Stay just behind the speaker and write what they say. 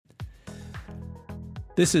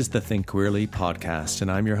This is the Think Queerly podcast,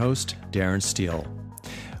 and I'm your host, Darren Steele.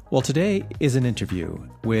 Well, today is an interview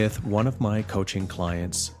with one of my coaching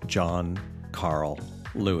clients, John Carl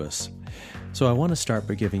Lewis. So I want to start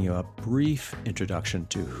by giving you a brief introduction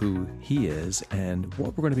to who he is and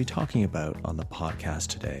what we're going to be talking about on the podcast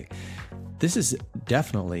today. This is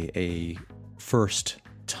definitely a first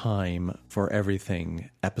time for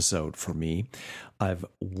everything episode for me. I've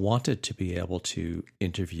wanted to be able to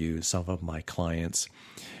interview some of my clients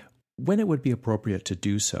when it would be appropriate to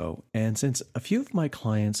do so. And since a few of my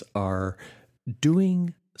clients are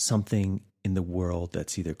doing something in the world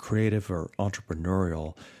that's either creative or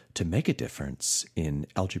entrepreneurial to make a difference in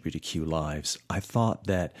LGBTQ lives, I thought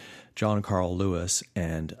that John Carl Lewis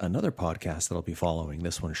and another podcast that I'll be following,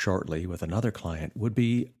 this one shortly with another client, would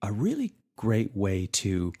be a really great way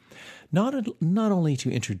to not only to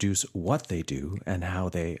introduce what they do and how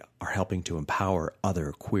they are helping to empower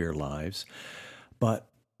other queer lives, but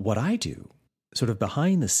what I do sort of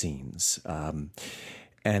behind the scenes,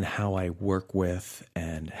 and how I work with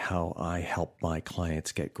and how I help my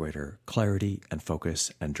clients get greater clarity and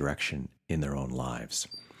focus and direction in their own lives.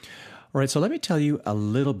 All right, so let me tell you a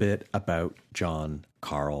little bit about John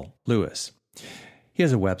Carl Lewis. He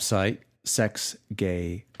has a website,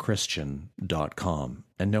 sexgaychristian.com.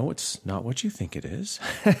 And no, it's not what you think it is.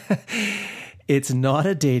 It's not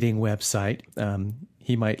a dating website.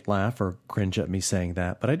 He might laugh or cringe at me saying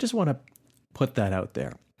that, but I just want to put that out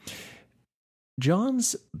there.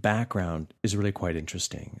 John's background is really quite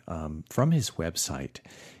interesting. From his website,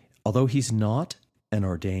 although he's not an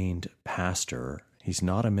ordained pastor, he's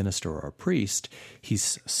not a minister or a priest,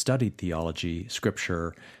 he's studied theology,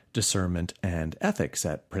 scripture, discernment, and ethics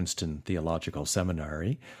at Princeton Theological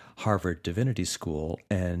Seminary, Harvard Divinity School,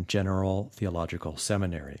 and General Theological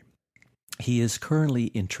Seminary. He is currently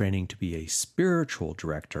in training to be a spiritual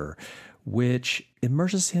director, which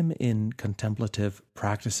immerses him in contemplative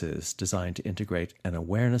practices designed to integrate an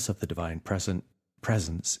awareness of the divine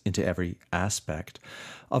presence into every aspect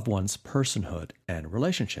of one's personhood and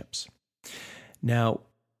relationships. Now,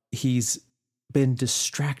 he's been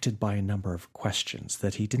distracted by a number of questions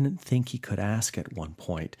that he didn't think he could ask at one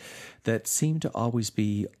point that seemed to always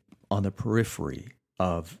be on the periphery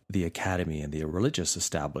of the academy and the religious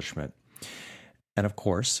establishment. And of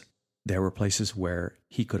course, there were places where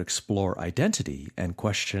he could explore identity and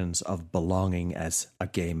questions of belonging as a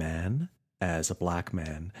gay man, as a black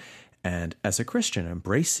man, and as a Christian,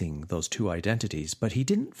 embracing those two identities. But he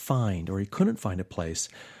didn't find, or he couldn't find a place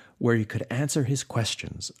where he could answer his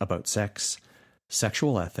questions about sex,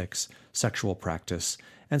 sexual ethics, sexual practice,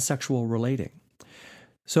 and sexual relating.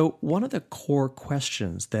 So one of the core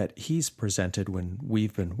questions that he's presented when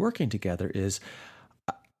we've been working together is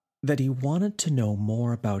that he wanted to know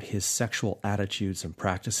more about his sexual attitudes and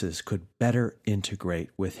practices could better integrate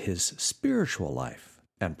with his spiritual life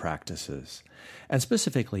and practices. And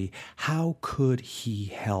specifically, how could he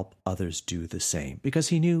help others do the same? Because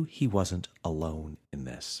he knew he wasn't alone in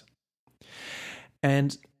this.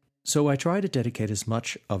 And so I try to dedicate as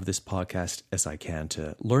much of this podcast as I can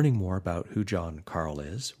to learning more about who John Carl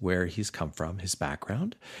is, where he's come from, his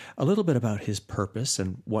background, a little bit about his purpose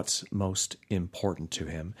and what's most important to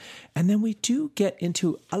him. And then we do get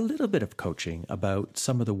into a little bit of coaching about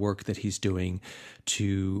some of the work that he's doing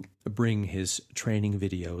to bring his training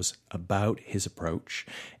videos about his approach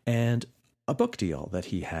and a book deal that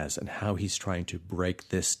he has and how he's trying to break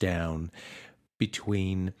this down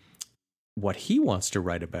between what he wants to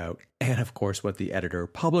write about, and of course what the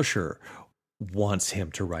editor-publisher wants him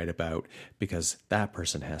to write about, because that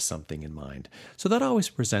person has something in mind. So that always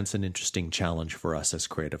presents an interesting challenge for us as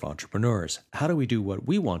creative entrepreneurs. How do we do what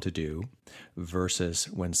we want to do versus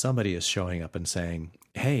when somebody is showing up and saying,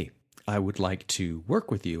 hey, I would like to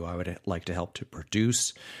work with you. I would like to help to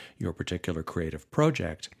produce your particular creative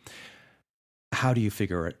project. How do you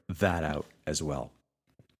figure that out as well?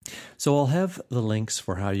 So I'll have the links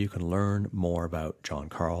for how you can learn more about John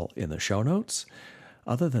Carl in the show notes.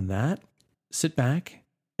 Other than that, sit back,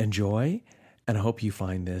 enjoy, and I hope you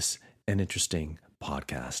find this an interesting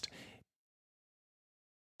podcast.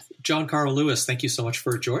 John Carl Lewis, thank you so much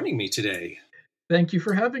for joining me today. Thank you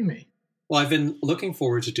for having me. Well, I've been looking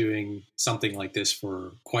forward to doing something like this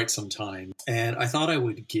for quite some time, and I thought I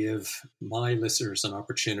would give my listeners an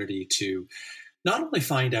opportunity to not only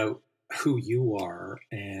find out who you are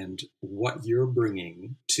and what you're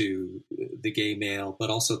bringing to the gay male, but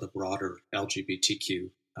also the broader LGBTQ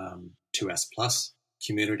 2S plus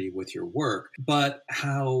community with your work, but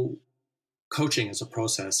how coaching as a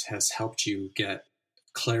process has helped you get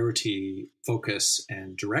clarity, focus,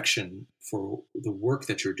 and direction for the work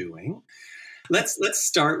that you're doing. Let's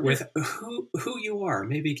start with who you are.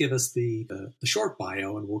 Maybe give us the short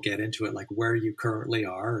bio, and we'll get into it, like where you currently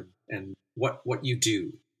are and what you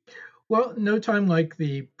do. Well, no time like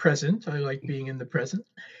the present. I like being in the present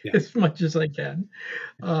Yeah. as much as I can.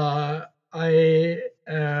 I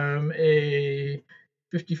am a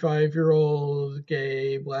 55-year-old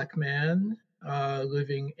gay Black man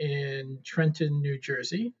living in Trenton, New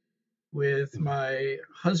Jersey, with Mhm. my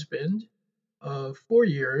husband of 4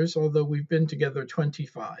 years, although we've been together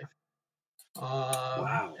 25.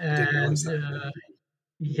 Wow, I didn't realize And that.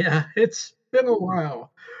 yeah, it's been a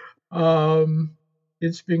while. Um,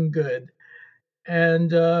 it's been good.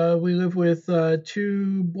 And we live with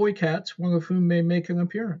two boy cats, one of whom may make an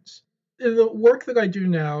appearance. The work that I do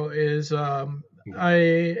now is Mhm.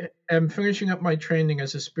 I am finishing up my training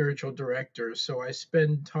as a spiritual director. So I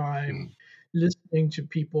spend time Mhm. listening to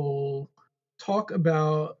people talk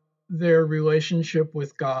about their relationship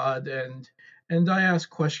with God, and I ask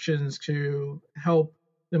questions to help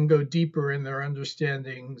them go deeper in their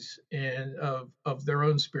understandings and of their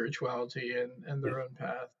own spirituality and Yeah. their own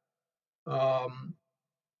path. Um,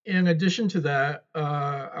 in addition to that,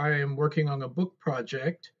 I am working on a book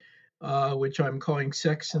project, which I'm calling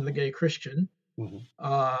Sex and the Gay Christian,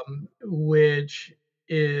 Mhm. which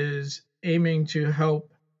is aiming to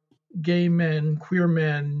help gay men, queer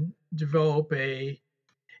men develop a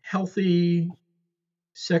healthy,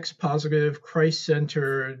 sex positive, Christ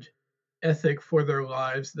centered ethic for their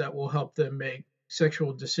lives that will help them make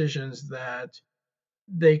sexual decisions that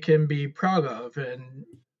they can be proud of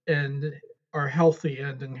and are healthy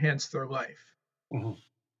and enhance their life. Mhm.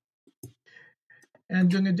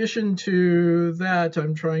 And in addition to that,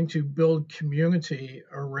 I'm trying to build community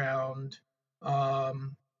around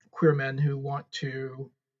um, queer men who want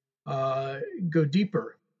to uh, go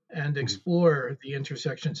deeper and Mhm. explore the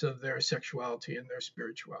intersections of their sexuality and their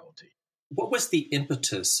spirituality. What was the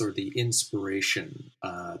impetus or the inspiration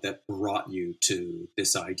that brought you to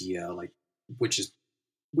this idea? Like, which is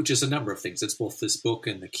which is a number of things. It's both this book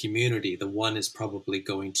and the community. The one is probably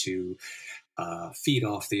going to feed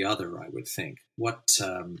off the other, I would think. What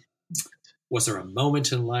was there a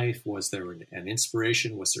moment in life? Was there an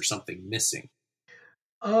inspiration? Was there something missing?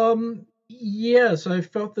 Yes, I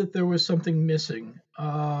felt that there was something missing.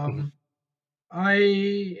 Mhm.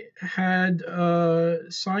 I had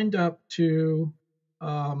signed up to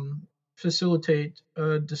um, facilitate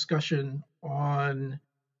a discussion on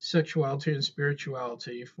sexuality and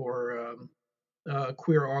spirituality for a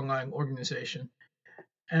queer online organization,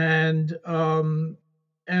 and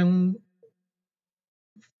and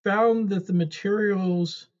found that the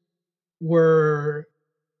materials were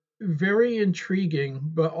very intriguing,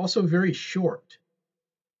 but also very short.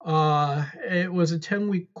 It was a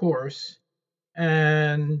 10-week course,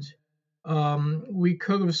 and we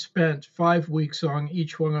could have spent 5 weeks on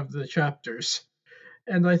each one of the chapters.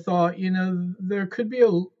 And I thought, there could be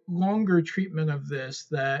a longer treatment of this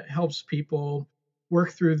that helps people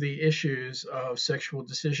work through the issues of sexual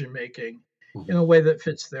decision making in Mhm. a way that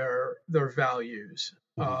fits their values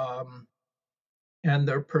Mhm. and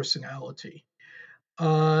their personality.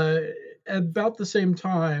 Uh, about the same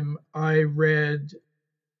time, I read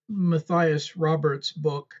Matthias Roberts'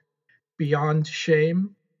 book Beyond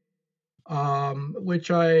Shame, which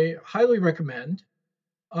I highly recommend.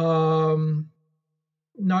 Um,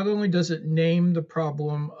 Not only does it name the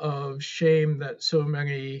problem of shame that so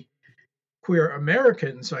many queer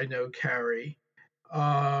Americans I know carry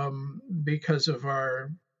because of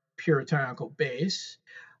our puritanical base,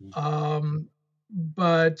 um,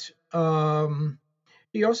 but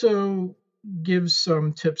he also gives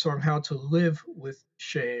some tips on how to live with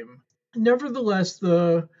shame. Nevertheless,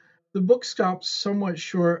 the book stops somewhat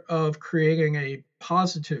short of creating a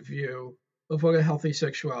positive view of what a healthy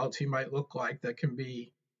sexuality might look like that can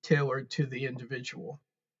be tailored to the individual.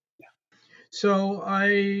 So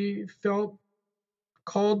I felt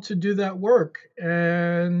called to do that work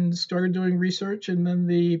and started doing research, and then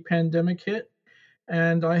the pandemic hit,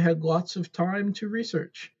 and I had lots of time to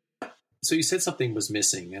research. So you said something was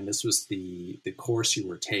missing, and this was the course you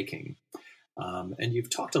were taking. And you've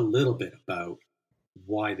talked a little bit about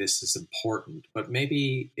why this is important, but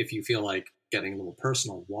maybe if you feel like getting a little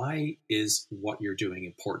personal, why is what you're doing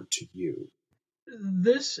important to you?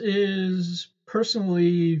 This is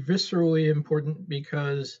personally, viscerally important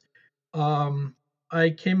because um, I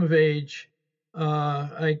came of age.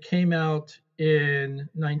 I came out in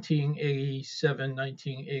 1987,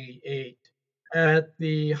 1988, at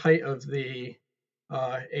the height of the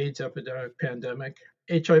AIDS epidemic pandemic.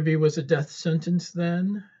 HIV was a death sentence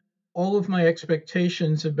then. All of my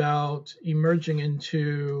expectations about emerging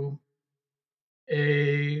into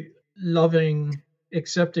a loving,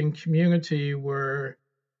 accepting community were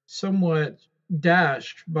somewhat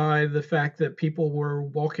dashed by the fact that people were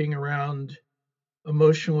walking around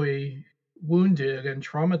emotionally wounded and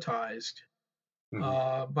traumatized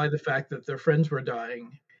by the fact that their friends were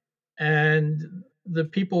dying. And the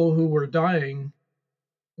people who were dying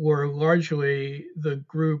were largely the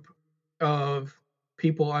group of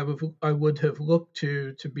people I would have looked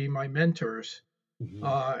to be my mentors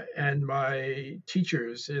and my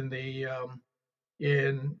teachers in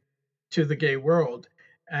to the gay world.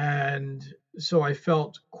 And so I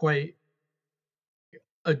felt quite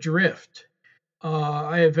adrift.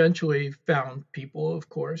 I eventually found people, of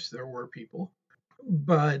course, there were people,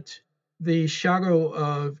 but the shadow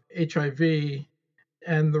of HIV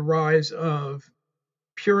and the rise of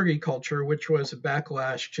purity culture, which was a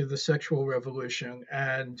backlash to the sexual revolution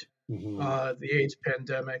and the AIDS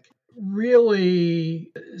pandemic,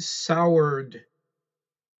 really soured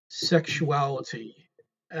sexuality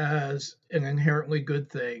as an inherently good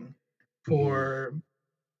thing for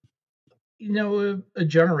a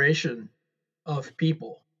generation of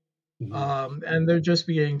people. And they're just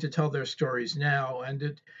beginning to tell their stories now. And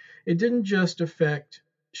it didn't just affect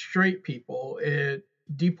straight people, it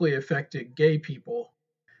deeply affected gay people.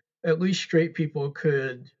 At least straight people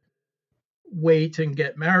could wait and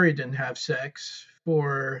get married and have sex.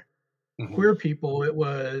 For queer people, it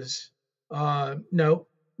was no,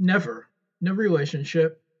 never, no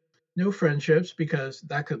relationship, no friendships, because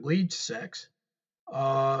that could lead to sex.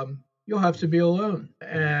 You'll have to be alone.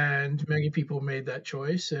 And many people made that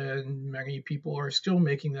choice, and many people are still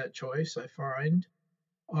making that choice, I find.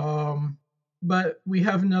 But we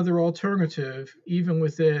have another alternative, even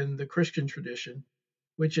within the Christian tradition,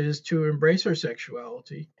 which is to embrace our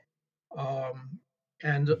sexuality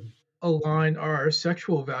and align our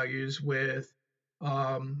sexual values with,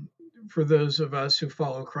 for those of us who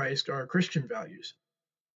follow Christ, our Christian values,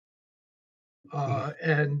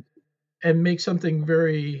 and make something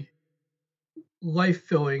very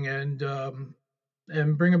life-filling and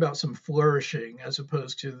bring about some flourishing, as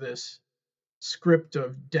opposed to this script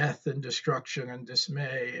of death and destruction and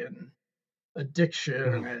dismay and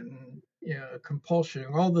addiction and compulsion,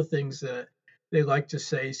 all the things that they like to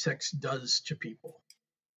say sex does to people.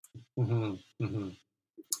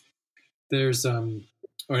 There's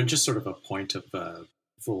or just sort of a point of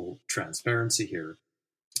full transparency here.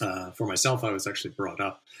 For myself, I was actually brought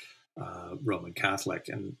up Roman Catholic,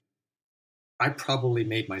 and I probably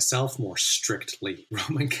made myself more strictly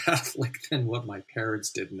Roman Catholic than what my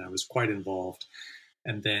parents did, and I was quite involved.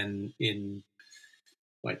 And then in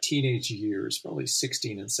my teenage years, probably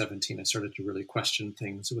 16 and 17, I started to really question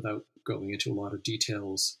things without going into a lot of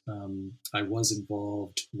details. I was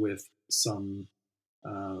involved with some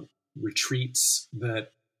retreats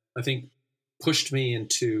that I think pushed me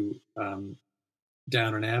into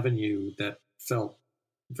down an avenue that felt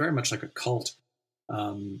very much like a cult.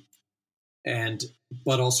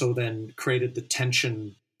 But also then created the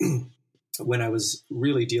tension when I was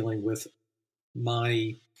really dealing with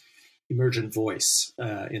my emergent voice,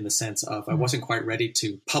 in the sense of I wasn't quite ready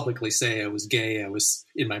to publicly say I was gay. I was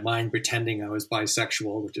in my mind pretending I was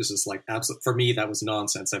bisexual, which is just like absolute, for me, that was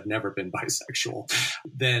nonsense. I've never been bisexual.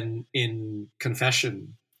 Then in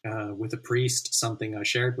confession with a priest, something I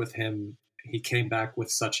shared with him, he came back with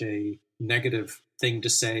such a negative thing to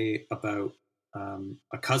say about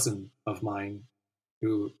a cousin of mine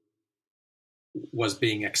who was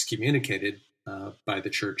being excommunicated by the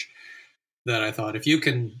church, that I thought, if you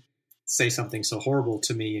can say something so horrible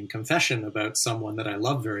to me in confession about someone that I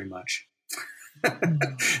love very much,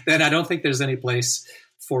 then I don't think there's any place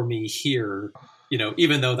for me here.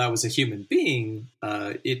 Even though that was a human being,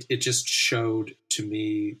 it just showed to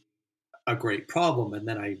me a great problem. And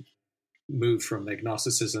then I moved from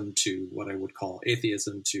agnosticism to what I would call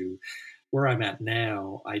atheism, to where I'm at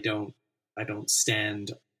now. I don't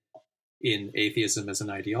stand in atheism as an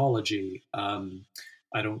ideology.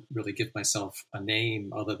 I don't really give myself a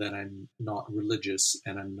name other than I'm not religious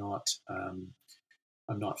and I'm not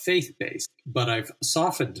faith-based. But I've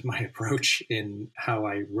softened my approach in how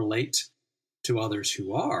I relate to others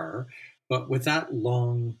who are. But with that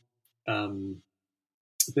long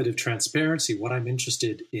bit of transparency, what I'm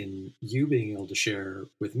interested in you being able to share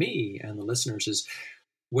with me and the listeners is,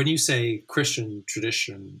 when you say Christian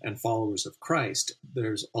tradition and followers of Christ,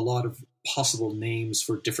 there's a lot of possible names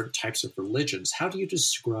for different types of religions. How do you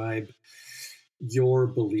describe your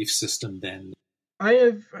belief system then? I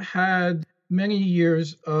have had many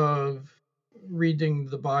years of reading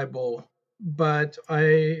the Bible, but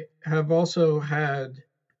I have also had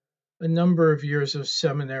a number of years of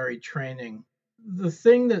seminary training. the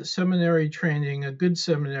thing that seminary training, a good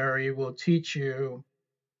seminary, will teach you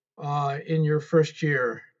in your first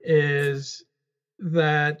year is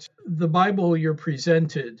that the Bible you're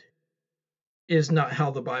presented is not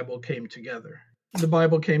how the Bible came together. The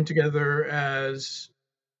Bible came together as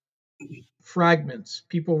fragments,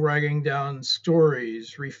 people writing down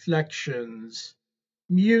stories, reflections,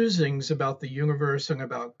 musings about the universe and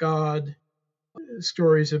about God,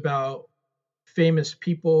 stories about famous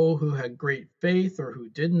people who had great faith or who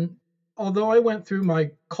didn't. Although I went through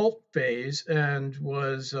my cult phase and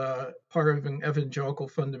was part of an evangelical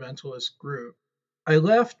fundamentalist group, I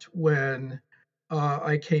left when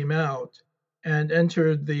I came out and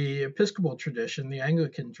entered the Episcopal tradition, the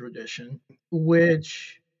Anglican tradition,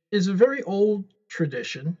 which is a very old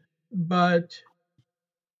tradition, but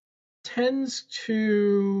tends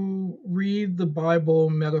to read the Bible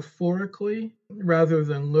metaphorically rather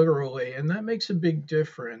than literally, and that makes a big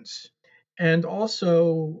difference. And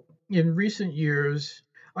also, in recent years,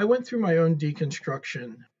 I went through my own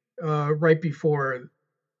deconstruction right before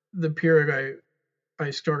the period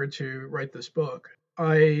I started to write this book.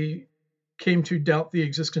 I came to doubt the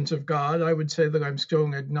existence of God. I would say that I'm still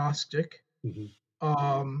an agnostic. Mm-hmm.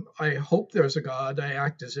 I hope there's a God. I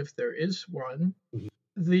act as if there is one. Mm-hmm.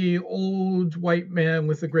 The old white man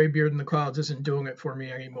with the gray beard in the clouds isn't doing it for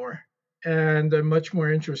me anymore. And I'm much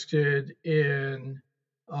more interested in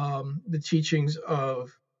the teachings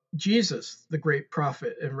of Jesus, the great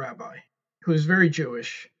prophet and rabbi, who is very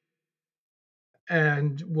Jewish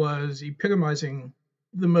and was epitomizing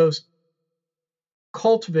the most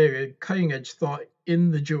cultivated, cutting edge thought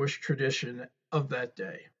in the Jewish tradition of that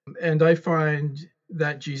day. And I find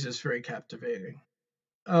that Jesus very captivating.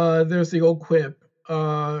 There's the old quip,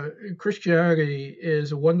 Christianity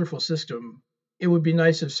is a wonderful system. It would be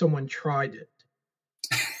nice if someone tried it.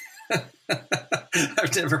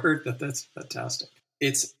 I've never heard that. That's fantastic.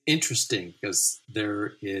 It's interesting because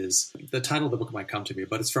there is, the title of the book might come to me,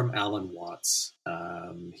 but it's from Alan Watts.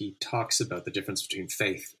 He talks about the difference between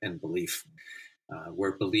faith and belief,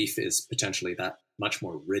 where belief is potentially that much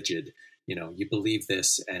more rigid. You know, you believe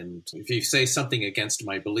this, and if you say something against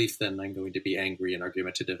my belief, then I'm going to be angry and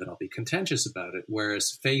argumentative and I'll be contentious about it.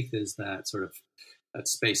 Whereas faith is that sort of that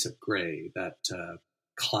space of gray, that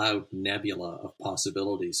cloud nebula of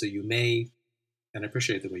possibility. So you may, and I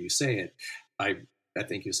appreciate the way you say it, I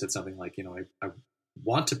think you said something like, you know, I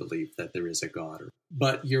want to believe that there is a God,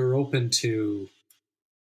 but you're open to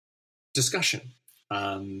discussion.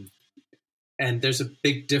 And there's a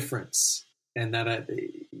big difference. And that,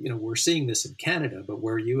 you know, we're seeing this in Canada, but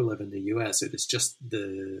where you live in the U.S., it is just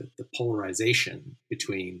the polarization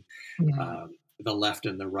between the left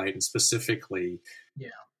and the right, and specifically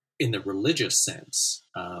in the religious sense.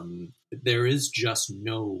 There is just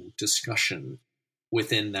no discussion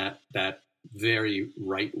within that very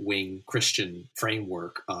right-wing Christian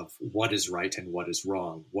framework of what is right and what is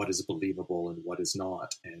wrong, what is believable and what is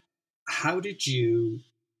not. And how did you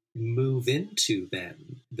move into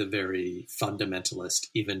then the very fundamentalist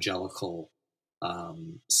evangelical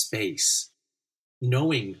space,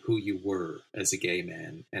 knowing who you were as a gay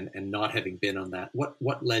man and not having been on that?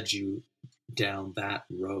 What led you down that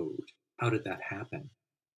road? How did that happen?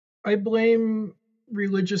 I blame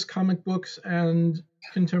religious comic books and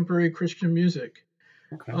contemporary Christian music.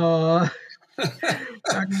 Okay.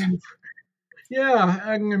 At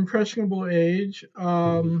an impressionable age,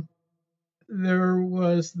 there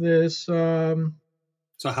was this, so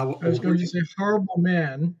how I was going to say horrible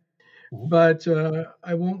man, but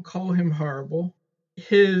I won't call him horrible.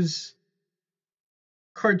 His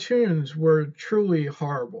cartoons were truly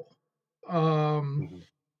horrible, and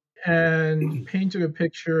painted a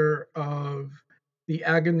picture of the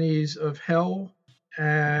agonies of hell,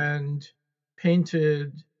 and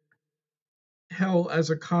painted hell as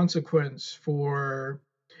a consequence for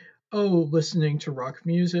listening to rock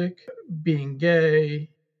music, being gay,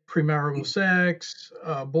 premarital sex,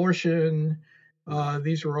 abortion.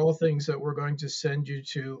 These were all things that were going to send you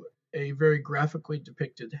to a very graphically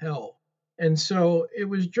depicted hell. And so it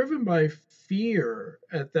was driven by fear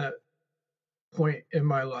at that point in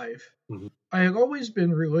my life. I had always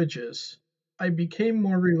been religious. I became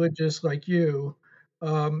more religious like you.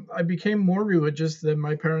 I became more religious than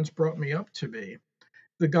my parents brought me up to be.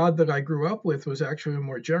 The God that I grew up with was actually a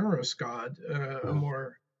more generous God, a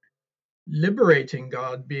more liberating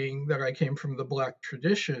God, being that I came from the Black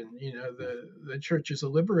tradition. You know, the church is a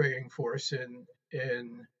liberating force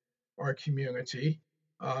in our community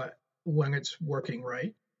when it's working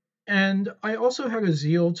right. And I also had a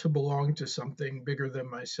zeal to belong to something bigger than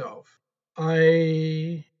myself.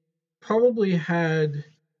 I probably had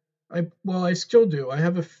I still do. I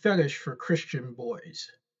have a fetish for Christian boys.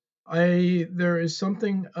 There is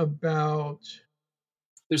something about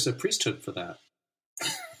There's a priesthood for that.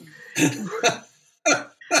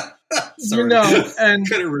 Sorry. And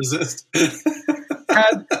couldn't resist.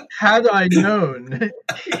 had I known, had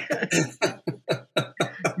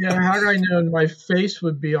I known, my face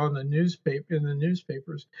would be on the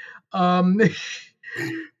newspapers.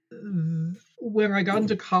 When I got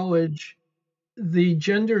into college, the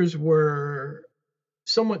genders were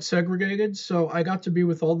somewhat segregated, so I got to be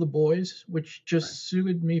with all the boys, which just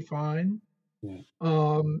suited me fine. Yeah.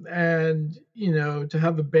 And to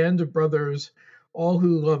have a band of brothers, all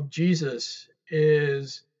who love Jesus,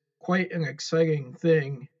 is quite an exciting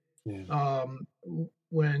thing. Yeah.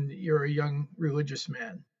 When you're a young religious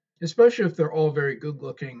man, especially if they're all very good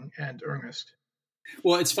looking and earnest.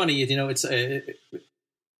 Well, it's funny, it's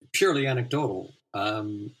purely anecdotal,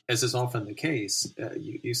 as is often the case.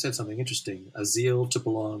 You said something interesting, a zeal to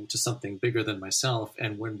belong to something bigger than myself.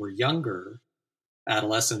 And when we're younger,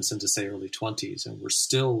 adolescents into, say, early 20s, and we're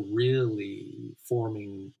still really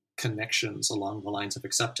forming connections along the lines of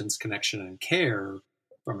acceptance, connection, and care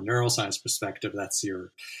from a neuroscience perspective, that's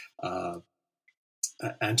your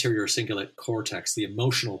anterior cingulate cortex, the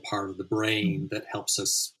emotional part of the brain that helps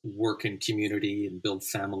us work in community and build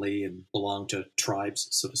family and belong to tribes,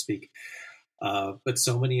 so to speak. But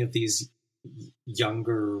so many of these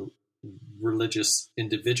younger religious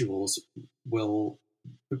individuals will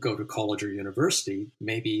go to college or university.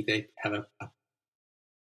 Maybe they have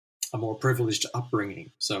a more privileged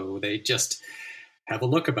upbringing, so they just have a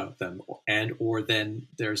look about them, or then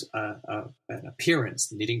there's an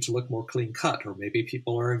appearance needing to look more clean cut, or maybe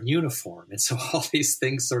people are in uniform, and so all these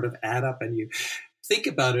things sort of add up, and you think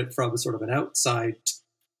about it from sort of an outside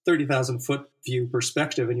 30,000 foot view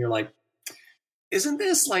perspective, and you're like, isn't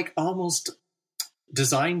this like almost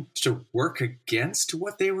designed to work against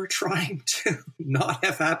what they were trying to not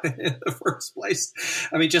have happen in the first place?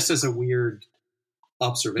 I mean, just as a weird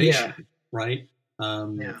observation, right?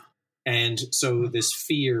 And so this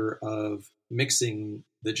fear of mixing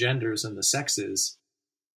the genders and the sexes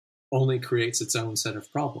only creates its own set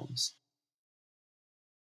of problems.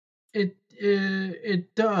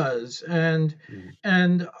 It does, and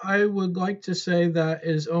I would like to say that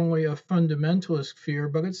is only a fundamentalist fear,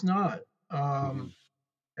 but it's not.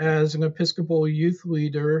 As an Episcopal youth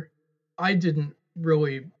leader, I didn't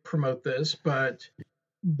really promote this, but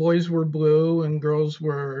boys were blue and girls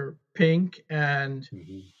were pink, and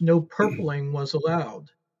no purpling was allowed,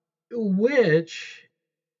 which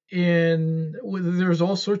there's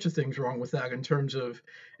all sorts of things wrong with that in terms of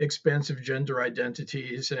expansive gender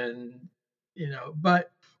identities, and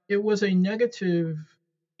but it was a negative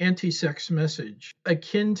anti-sex message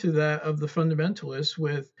akin to that of the fundamentalists,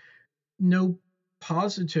 with no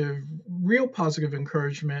real positive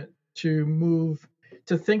encouragement to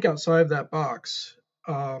think outside of that box,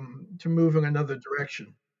 to move in another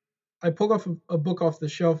direction. I pulled off a book off the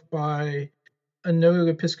shelf by a noted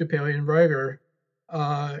Episcopalian writer,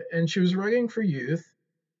 and she was writing for youth,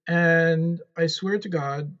 and I swear to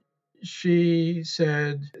God, she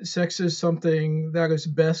said sex is something that is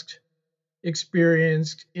best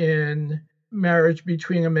experienced in marriage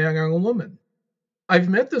between a man and a woman. I've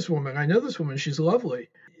met this woman. I know this woman. She's lovely.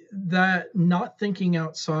 That not thinking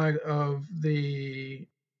outside of the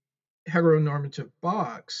heteronormative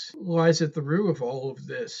box lies at the root of all of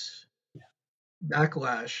this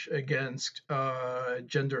backlash against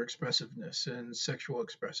gender expressiveness and sexual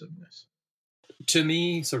expressiveness. To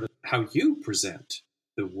me, sort of how you present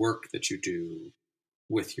the work that you do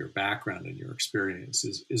with your background and your experience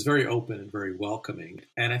is very open and very welcoming.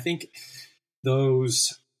 And I think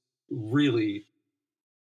those really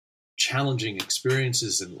challenging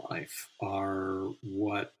experiences in life are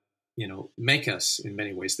what, make us in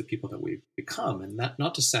many ways the people that we've become. And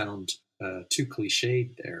not to sound too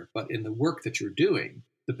cliched there, but in the work that you're doing,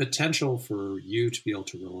 the potential for you to be able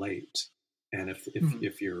to relate. And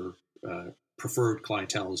if your preferred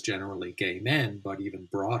clientele is generally gay men, but even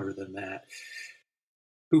broader than that,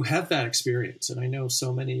 who have that experience. And I know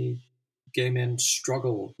so many gay men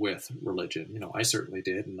struggle with religion. I certainly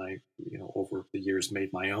did. And I, over the years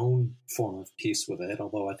made my own form of peace with it.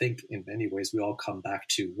 Although I think in many ways we all come back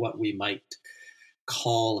to what we might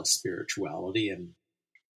call a spirituality. And,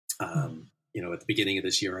 at the beginning of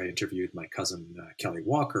this year, I interviewed my cousin, Kelly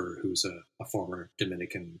Walker, who's a former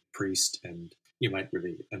Dominican priest. And you might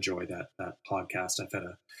really enjoy that podcast. I've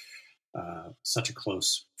had such a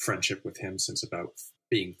close friendship with him since about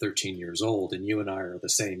being 13 years old, and you and I are the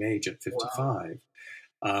same age at 55.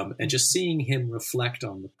 Wow. And just seeing him reflect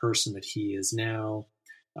on the person that he is now,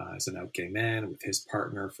 as an out gay man with his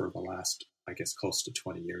partner for the last, I guess, close to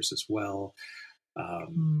 20 years as well.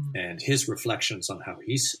 And his reflections on how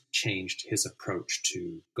he's changed his approach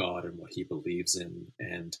to God and what he believes in.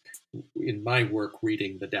 And in my work,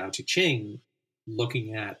 reading the Tao Te Ching,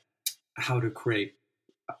 looking at how to create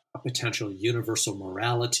a potential universal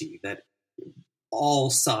morality that all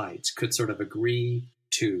sides could sort of agree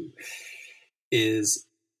to is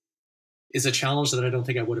a challenge that I don't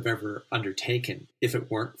think I would have ever undertaken if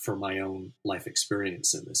it weren't for my own life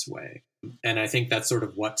experience in this way. And I think that's sort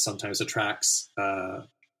of what sometimes attracts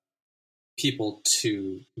people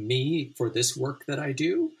to me for this work that I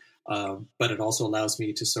do. But it also allows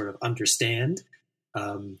me to sort of understand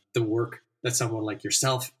the work that someone like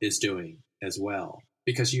yourself is doing as well.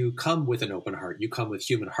 Because you come with an open heart, you come with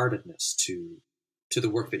human-heartedness to the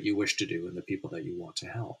work that you wish to do and the people that you want to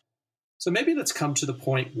help. So maybe let's come to the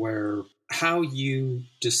point where how you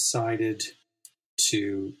decided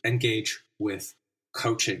to engage with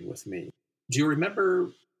coaching with me. Do you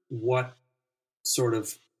remember what sort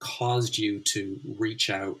of caused you to reach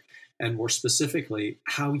out, and more specifically,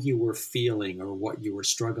 how you were feeling or what you were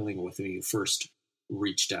struggling with when you first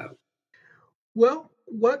reached out? Well,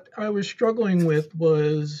 what I was struggling with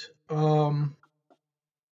was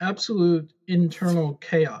absolute internal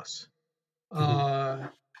chaos.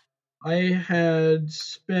 I had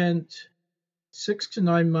spent 6 to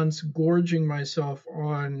 9 months gorging myself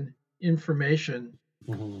on information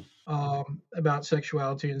about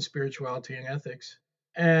sexuality and spirituality and ethics,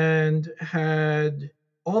 and had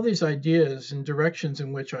all these ideas and directions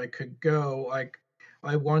in which I could go.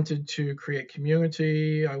 I wanted to create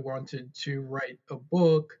community. I wanted to write a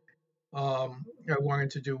book. I wanted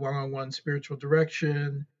to do one-on-one spiritual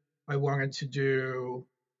direction. I wanted to do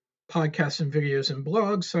podcasts and videos and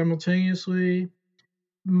blogs simultaneously.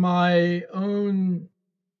 My own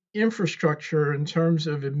infrastructure in terms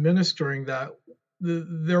of administering that,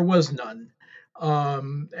 there was none.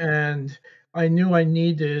 And I knew I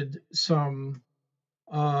needed some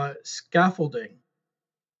scaffolding,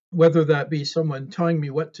 whether that be someone telling me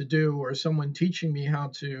what to do or someone teaching me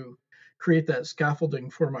how to create that scaffolding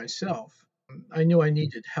for myself. I knew I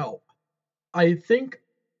needed help. I think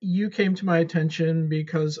you came to my attention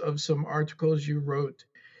because of some articles you wrote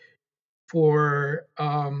for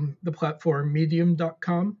the platform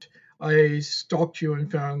medium.com. I stalked you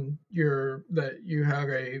and found that you had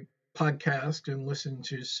a podcast and listened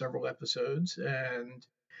to several episodes. And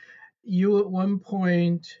you at one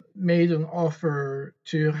point made an offer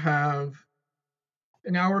to have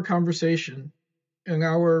an hour conversation, an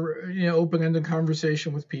hour, open-ended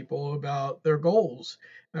conversation with people about their goals.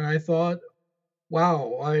 And I thought,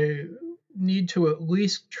 wow, I need to at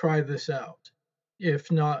least try this out,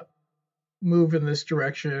 if not move in this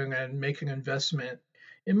direction and make an investment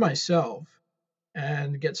in myself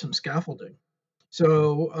and get some scaffolding.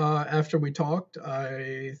 So after we talked,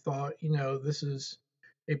 I thought, this is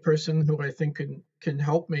a person who I think can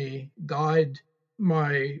help me guide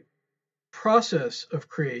my process of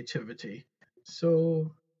creativity.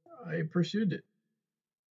 So I pursued it.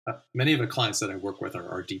 Many of the clients that I work with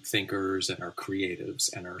are deep thinkers and are creatives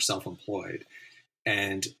and are self-employed.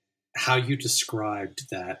 And how you described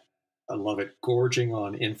that, I love it, gorging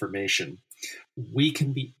on information. We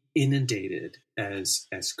can be inundated as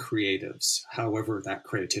creatives, however that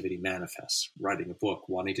creativity manifests, writing a book,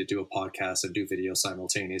 wanting to do a podcast and do video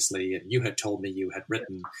simultaneously. And you had told me you had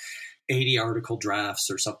written 80 article drafts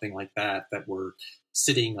or something like that were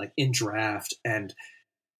sitting like in draft, and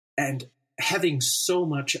having so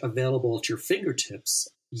much available at your fingertips,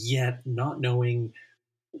 yet not knowing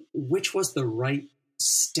which was the right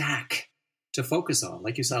stack to focus on.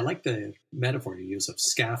 Like you said, I like the metaphor you use of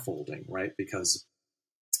scaffolding, right? Because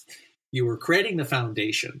you were creating the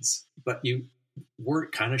foundations, but you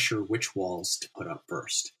weren't kind of sure which walls to put up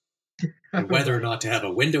first, and whether or not to have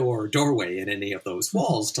a window or a doorway in any of those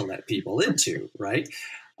walls to let people into, right?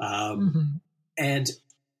 And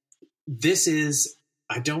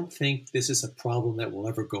I don't think this is a problem that will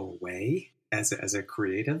ever go away as a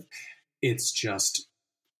creative. It's just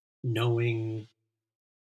knowing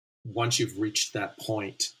once you've reached that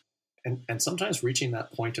point, and sometimes reaching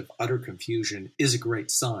that point of utter confusion is a great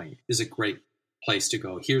sign, is a great place to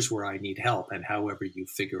go. Here's where I need help. And however you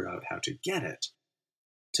figure out how to get it,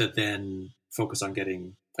 to then focus on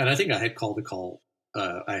getting, and I think I had called the call,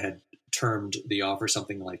 I had termed the offer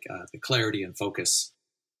something like the clarity and focus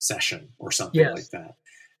session or something like that.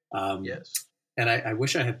 Yes. And I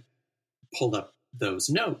wish I had pulled up those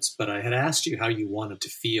notes, but I had asked you how you wanted to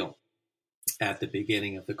feel at the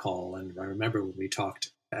beginning of the call. And I remember when we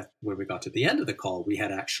talked, when we got to the end of the call, we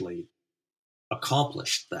had actually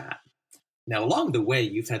accomplished that. Now, along the way,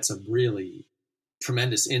 you've had some really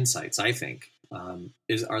tremendous insights, I think.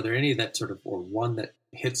 Are there any that sort of, or one that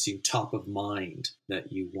hits you top of mind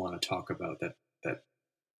that you want to talk about that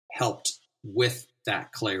helped with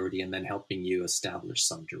that clarity and then helping you establish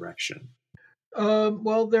some direction?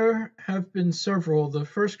 Well, there have been several. The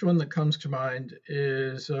first one that comes to mind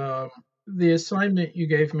is the assignment you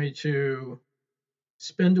gave me to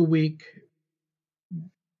spend a week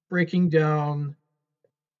breaking down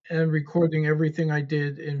and recording everything I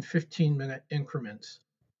did in 15-minute increments,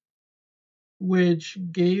 which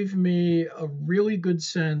gave me a really good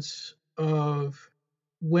sense of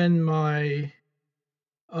when my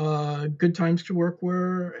good times to work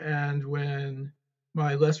were and when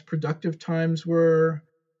my less productive times were.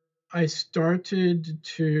 I started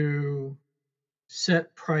to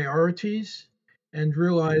set priorities and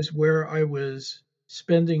realize where I was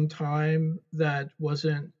spending time that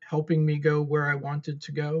wasn't helping me go where I wanted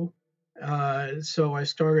to go. So I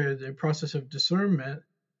started a process of discernment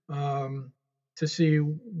to see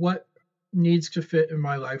what needs to fit in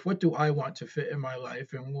my life, what do I want to fit in my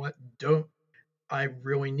life, and what don't I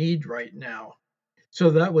really need right now.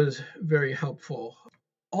 So that was very helpful.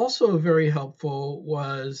 Also, very helpful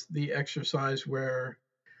was the exercise where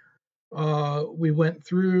we went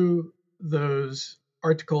through those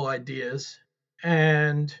article ideas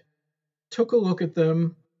and took a look at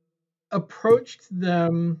them, approached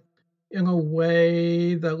them in a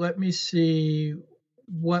way that let me see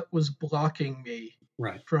what was blocking me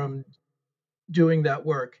Right. from doing that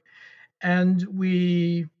work. And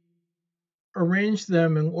we arranged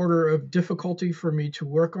them in order of difficulty for me to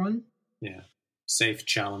work on. Yeah. Safe,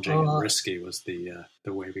 challenging, and risky was the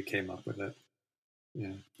way we came up with it.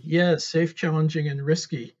 Yeah. Yes, safe, challenging, and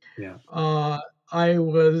risky. Yeah. I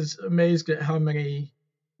was amazed at how many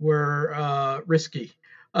were risky.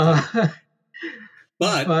 But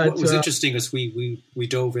what was interesting is we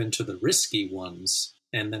dove into the risky ones,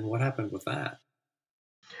 and then what happened with that?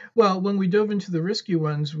 Well, when we dove into the risky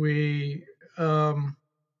ones, you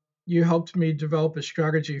helped me develop a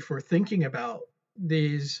strategy for thinking about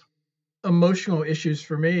these emotional issues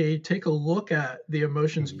for me, take a look at the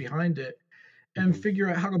emotions behind it, and figure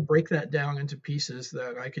out how to break that down into pieces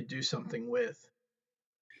that I could do something with.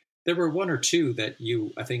 There were one or two that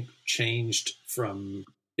you, I think, changed from,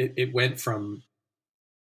 it went from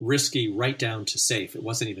risky right down to safe. It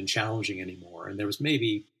wasn't even challenging anymore. And there was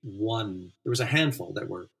maybe one, there was a handful that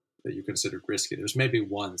you considered risky. There's maybe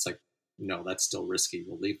one that's like, no, that's still risky.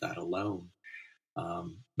 We'll leave that alone.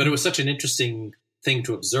 But it was such an interesting thing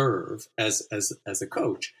to observe as a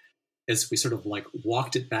coach, as we sort of like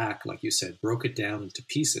walked it back, like you said, broke it down into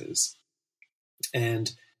pieces.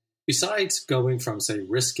 And besides going from, say,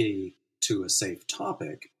 risky to a safe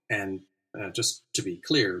topic, and just to be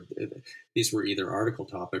clear, these were either article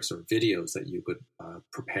topics or videos that you could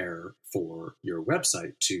prepare for your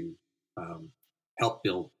website to help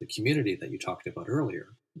build the community that you talked about earlier.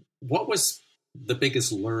 What was the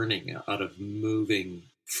biggest learning out of moving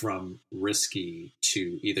from risky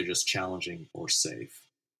to either just challenging or safe?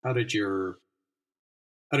 How did you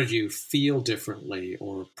feel differently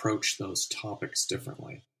or approach those topics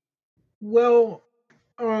differently? Well,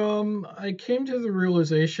 I came to the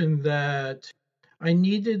realization that I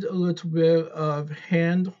needed a little bit of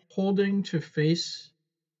hand holding to face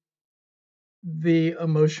the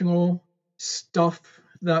emotional stuff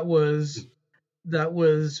that was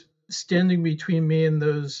standing between me and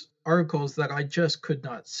those articles that I just could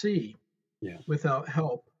not see without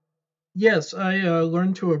help. Yes, I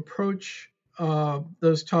learned to approach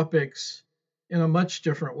those topics in a much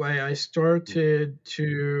different way. I started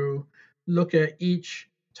to look at each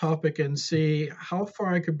topic and see how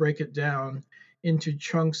far I could break it down into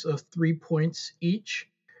chunks of 3 points each.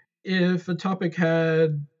 If a topic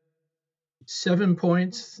had 7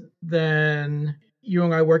 points, then you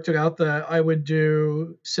and I worked it out that I would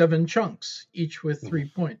do 7 chunks, each with 3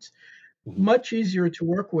 points. Much easier to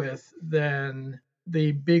work with than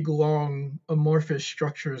the big, long, amorphous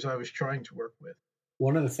structures I was trying to work with.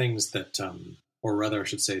 One of the things that, or rather I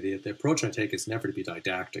should say, the approach I take is never to be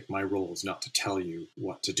didactic. My role is not to tell you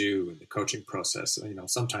what to do in the coaching process.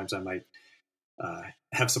 Sometimes I might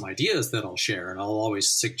have some ideas that I'll share, and I'll always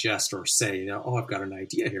suggest or say, oh, I've got an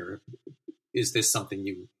idea here. Is this something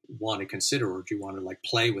you want to consider, or do you want to like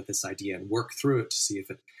play with this idea and work through it to see if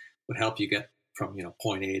it would help you get from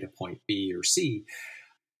point A to point B or C?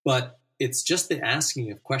 But it's just the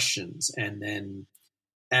asking of questions, and then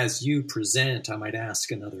as you present, I might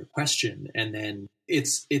ask another question, and then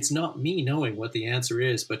it's not me knowing what the answer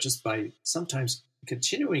is, but just by sometimes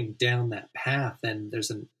continuing down that path, and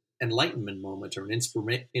there's an enlightenment moment or an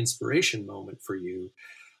inspiration moment for you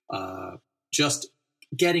just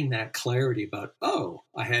getting that clarity about, oh,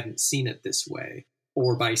 I hadn't seen it this way,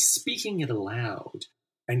 or by speaking it aloud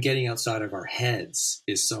and getting outside of our heads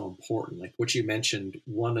is so important. Like what you mentioned,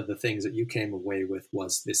 one of the things that you came away with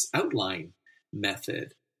was this outline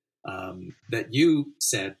method that you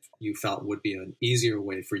said you felt would be an easier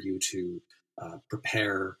way for you to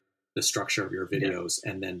prepare the structure of your videos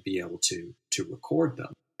and then be able to record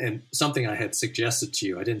them. And something I had suggested to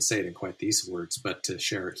you, I didn't say it in quite these words, but to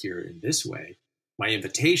share it here in this way, my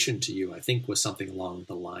invitation to you, I think, was something along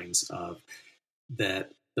the lines of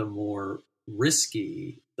that the more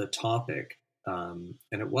risky the topic, and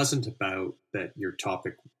it wasn't about that your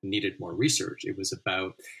topic needed more research. It was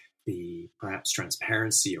about the perhaps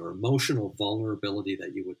transparency or emotional vulnerability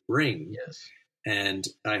that you would bring. Yes. And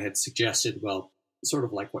I had suggested, well, sort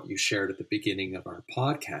of like what you shared at the beginning of our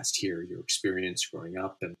podcast here, your experience growing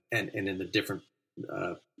up and in the different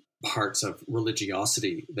parts of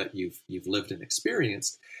religiosity that you've lived and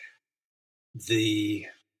experienced. The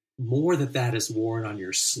more that is worn on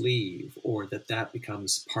your sleeve, or that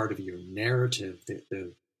becomes part of your narrative,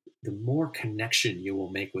 the more connection you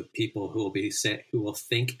will make with people who will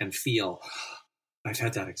think and feel, I've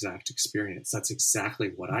had that exact experience. That's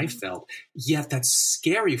exactly what I felt. Yet that's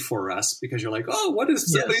scary for us because you're like, oh, what if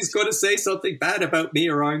somebody's going to say something bad about me,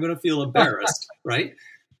 or I'm going to feel embarrassed, right?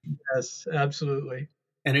 Yes, absolutely.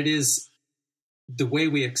 And it is the way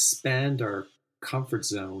we expand our comfort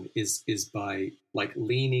zone is by like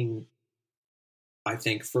leaning, I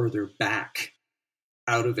think, further back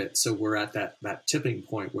out of it. So we're at that tipping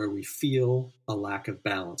point where we feel a lack of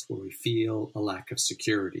balance, where we feel a lack of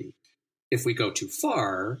security. If we go too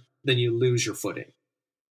far, then you lose your footing,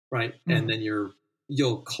 right? Mm-hmm. And then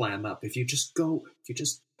you'll clam up. If you just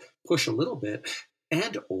push a little bit,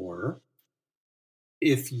 and or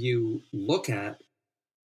if you look at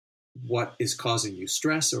what is causing you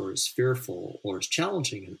stress, or is fearful, or is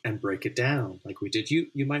challenging, and break it down like we did,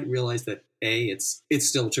 you might realize that A, it's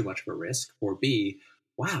still too much of a risk, or B,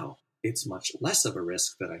 wow, it's much less of a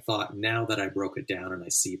risk than I thought now that I broke it down and I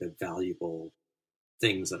see the valuable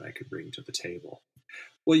things that I could bring to the table.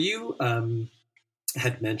 Well, you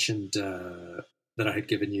had mentioned that I had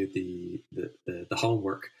given you the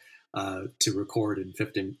homework to record in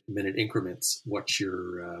 15-minute increments what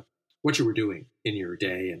you were doing in your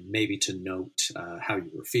day, and maybe to note how you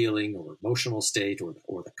were feeling, or emotional state,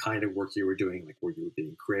 or the kind of work you were doing. Like, were you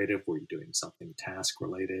being creative? Were you doing something task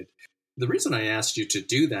related? The reason I asked you to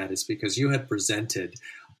do that is because you had presented,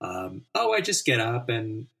 I just get up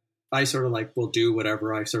and I sort of will do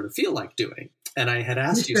whatever I sort of feel like doing. And I had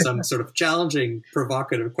asked you some sort of challenging,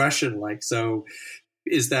 provocative question like, so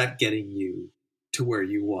is that getting you to where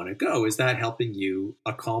you want to go? Is that helping you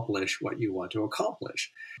accomplish what you want to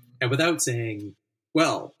accomplish? And without saying,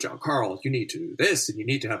 well, John Carl, you need to do this and you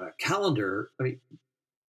need to have a calendar. I mean,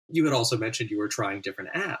 you had also mentioned you were trying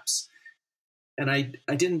different apps. And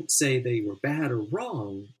I didn't say they were bad or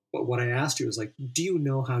wrong, but what I asked you was like, do you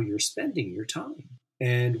know how you're spending your time?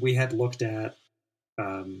 And we had looked at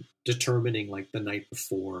determining like the night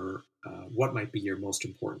before what might be your most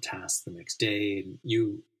important task the next day. And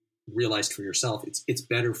you realized for yourself, it's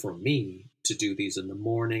better for me to do these in the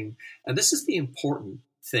morning. And this is the important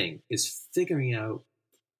thing, is figuring out,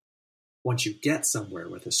 once you get somewhere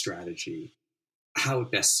with a strategy, how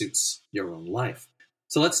it best suits your own life.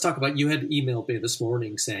 So let's talk about, you had emailed me this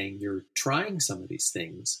morning saying you're trying some of these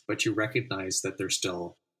things, but you recognize that they're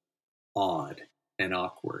still odd and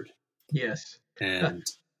awkward. Yes. And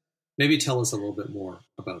maybe tell us a little bit more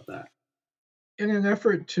about that. In an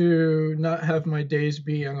effort to not have my days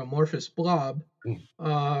be an amorphous blob,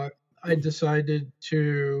 I decided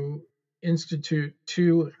to institute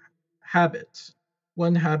 2 habits.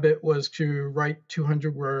 One habit was to write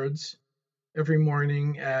 200 words every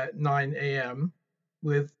morning at 9 a.m.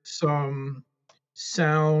 with some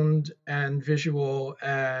sound and visual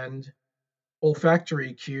and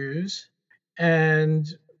olfactory cues. And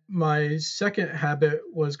my second habit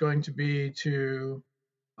was going to be to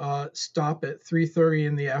stop at 3:30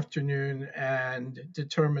 in the afternoon and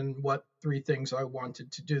determine what 3 things I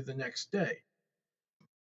wanted to do the next day.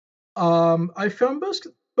 I found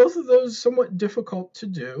both of those somewhat difficult to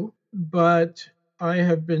do, but I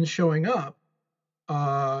have been showing up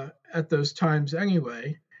at those times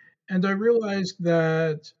anyway, and I realized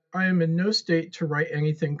that I am in no state to write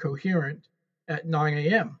anything coherent at 9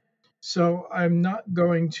 a.m. So I'm not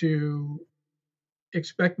going to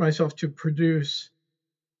expect myself to produce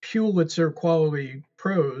Pulitzer quality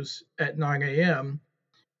prose at 9 a.m.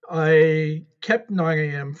 I kept 9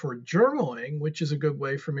 a.m. for journaling, which is a good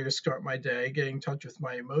way for me to start my day, getting in touch with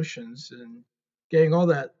my emotions and getting all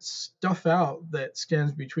that stuff out that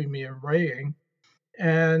stands between me and writing.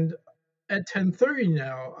 And at 10:30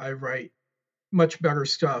 now, I write much better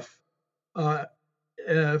stuff uh,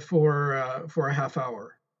 for a half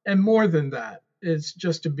hour, and more than that. It's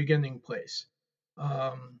just a beginning place.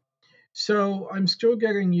 Um, so I'm still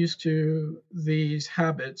getting used to these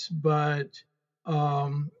habits, but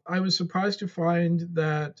I was surprised to find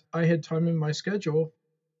that I had time in my schedule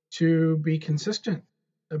to be consistent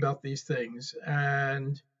about these things.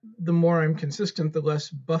 And the more I'm consistent, the less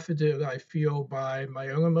buffeted I feel by my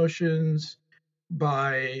own emotions,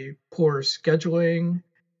 by poor scheduling.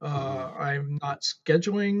 I'm not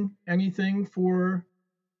scheduling anything for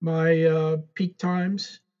my peak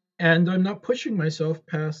times, and I'm not pushing myself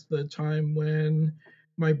past the time when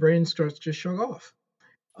my brain starts to shut off.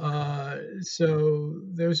 So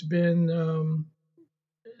there's been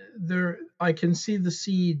there I can see the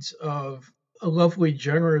seeds of a lovely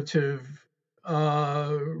generative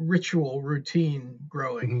ritual routine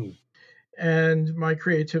growing, Mm-hmm. and my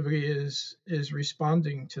creativity is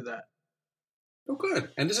responding to that. Oh, good.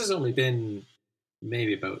 And this has only been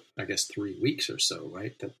maybe about, I guess, 3 weeks or so,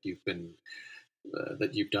 right? That you've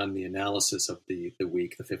done the analysis of the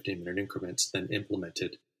week, the 15-minute increments, then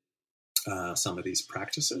implemented some of these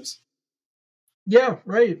practices. Yeah,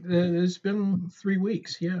 right. It's been 3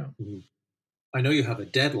 weeks. Yeah. Mm-hmm. I know you have a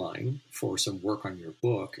deadline for some work on your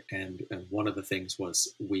book, and one of the things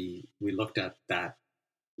was we looked at that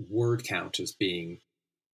word count as being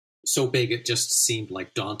so big it just seemed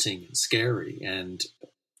like daunting and scary, and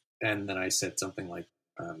then I said something like,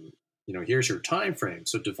 here's your time frame,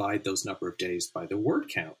 so divide those number of days by the word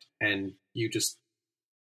count, and you just,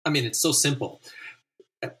 I mean, it's so simple,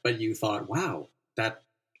 but you thought, wow, that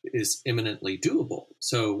is imminently doable.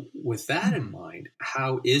 So with that in mind,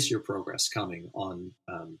 how is your progress coming on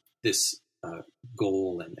this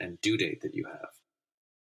goal and due date that you have?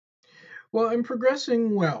 Well, I'm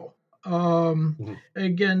progressing well.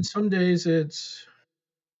 Again, some days it's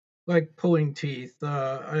like pulling teeth.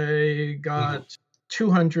 I got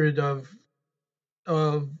 200 of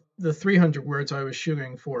the 300 words I was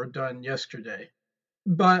shooting for done yesterday.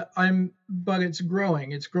 But it's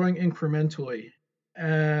growing. It's growing incrementally,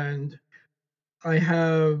 and I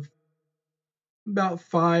have about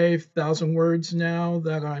 5,000 words now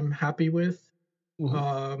that I'm happy with.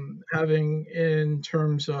 Having in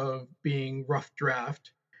terms of being rough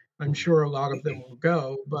draft. I'm sure a lot of them will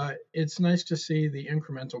go, but it's nice to see the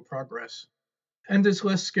incremental progress. And it's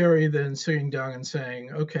less scary than sitting down and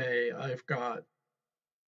saying, okay, I've got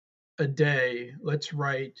a day, let's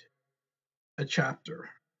write a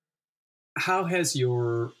chapter. How has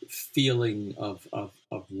your feeling of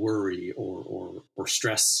worry or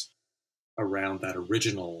stress around that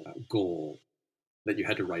original goal that you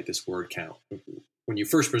had to write this word count, when you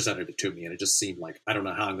first presented it to me, and it just seemed like, I don't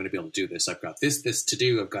know how I'm going to be able to do this. I've got this to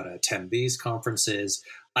do. I've got to attend these conferences.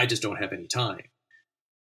 I just don't have any time.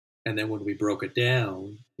 And then when we broke it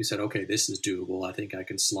down, you said, okay, this is doable. I think I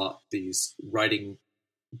can slot these writing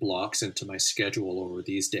blocks into my schedule over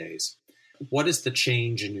these days. What is the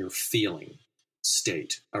change in your feeling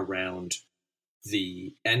state around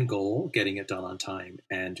the end goal, getting it done on time,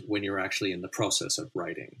 and when you're actually in the process of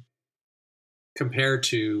writing, compared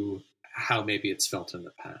to how maybe it's felt in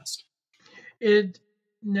the past? It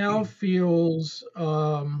now feels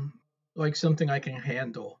like something I can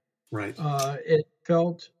handle. Right. It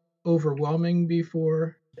felt overwhelming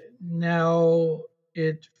before. Now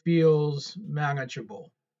it feels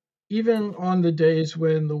manageable. Even on the days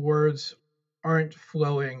when the words aren't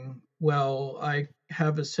flowing well, I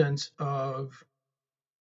have a sense of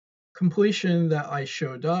completion that I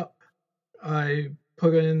showed up. I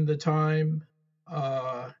put in the time,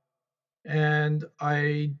 and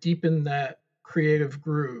I deepen that creative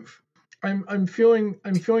groove. I'm feeling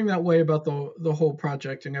that way about the whole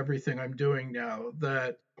project and everything I'm doing now.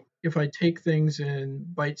 That if I take things in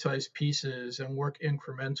bite-sized pieces and work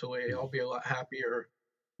incrementally, I'll be a lot happier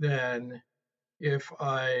than if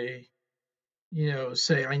I,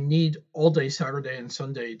 say I need all day Saturday and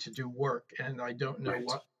Sunday to do work and I don't know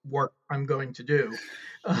what work I'm going to do.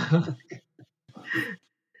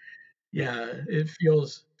 Yeah, it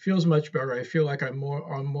feels much better. I feel like I'm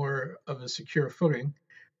on more of a secure footing.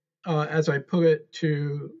 As I put it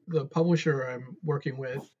to the publisher I'm working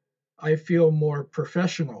with, I feel more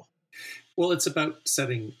professional. Well, it's about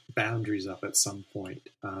setting boundaries up at some point.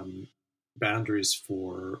 Boundaries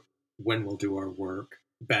for when we'll do our work,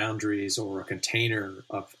 boundaries or a container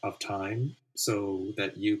of time so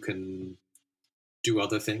that you can do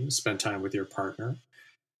other things, spend time with your partner.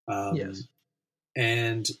 Yes.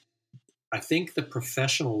 And I think the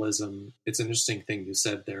professionalism, it's an interesting thing you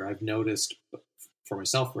said there. I've noticed for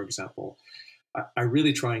myself, for example, I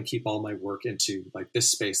really try and keep all my work into like this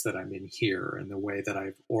space that I'm in here, and the way that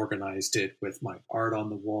I've organized it with my art on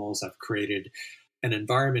the walls. I've created an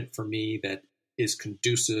environment for me that is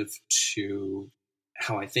conducive to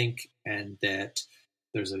how I think, and that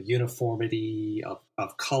there's a uniformity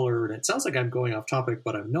of color. And it sounds like I'm going off topic,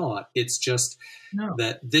 but I'm not. It's just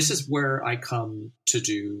that this is where I come to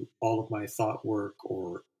do all of my thought work,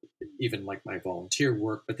 or even like my volunteer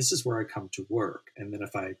work, but this is where I come to work. And then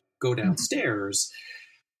if I go downstairs,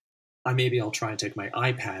 I'll try and take my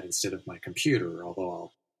iPad instead of my computer, although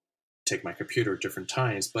I'll take my computer at different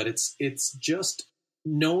times. But it's just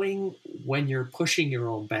knowing when you're pushing your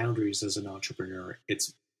own boundaries as an entrepreneur.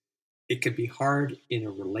 It can be hard in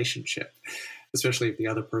a relationship, especially if the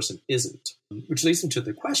other person isn't. Which leads into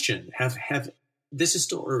the question: Have this is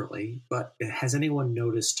still early, but has anyone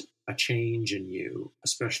noticed a change in you,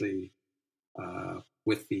 especially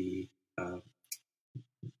with the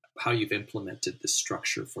how you've implemented the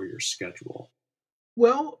structure for your schedule?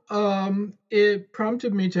 Well, it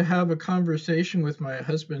prompted me to have a conversation with my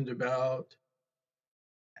husband about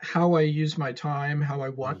how I use my time, how I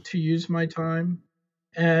want to use my time.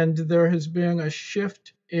 And there has been a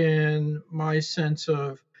shift in my sense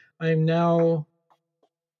of I am now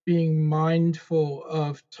being mindful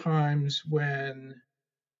of times when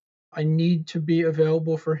I need to be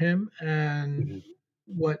available for him, and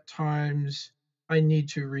what times I need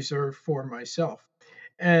to reserve for myself.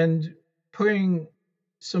 And putting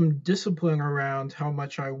some discipline around how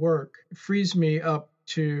much I work frees me up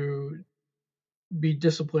to be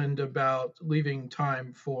disciplined about leaving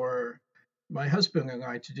time for my husband and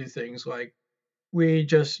I to do things like we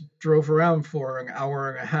just drove around for an hour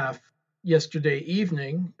and a half yesterday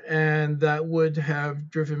evening, and that would have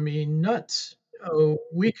driven me nuts a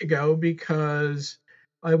week ago because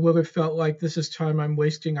I would have felt like this is time I'm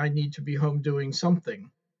wasting. I need to be home doing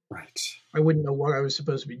something. Right. I wouldn't know what I was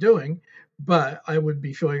supposed to be doing, but I would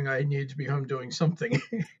be feeling I needed to be home doing something.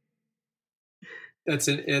 It's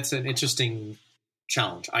an interesting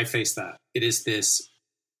challenge. I face that. It is this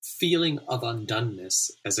feeling of undoneness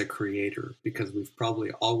as a creator, because we've probably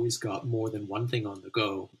always got more than one thing on the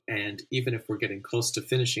go. And even if we're getting close to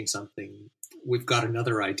finishing something, we've got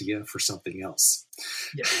another idea for something else.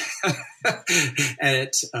 Yeah. And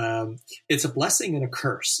it's a blessing and a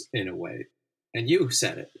curse in a way. And you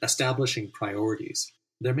said it, establishing priorities.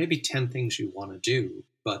 There may be 10 things you want to do,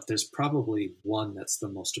 but there's probably one that's the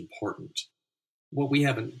most important. What we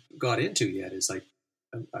haven't got into yet is like,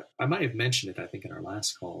 I might have mentioned it, I think, in our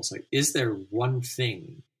last calls. Like, is there one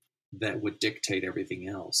thing that would dictate everything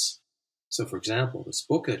else? So, for example, this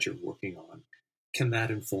book that you're working on, can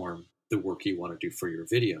that inform the work you want to do for your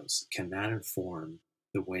videos? Can that inform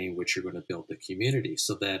the way in which you're going to build the community?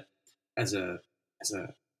 So that as a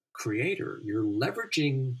creator, you're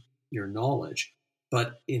leveraging your knowledge,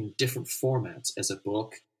 but in different formats, as a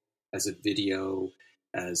book, as a video,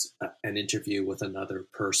 as an interview with another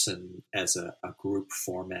person, as a group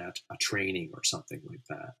format, a training or something like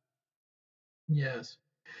that.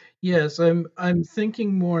 Yes, I'm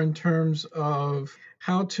thinking more in terms of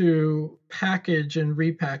how to package and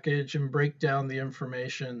repackage and break down the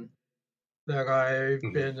information that I've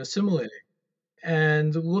been assimilating,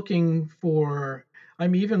 and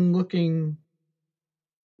I'm even looking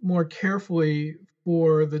more carefully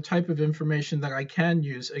for the type of information that I can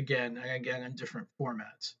use again and again in different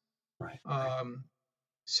formats. Right.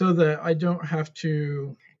 So that I don't have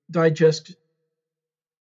to digest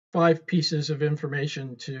 5 pieces of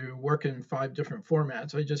information to work in 5 different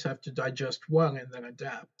formats. I just have to digest one and then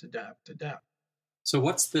adapt. So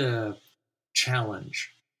what's the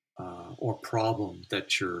challenge or problem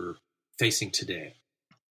that you're facing today?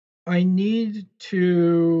 I need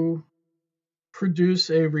to produce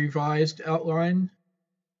a revised outline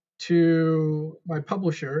to my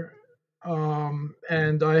publisher,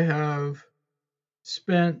 and I have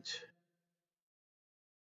spent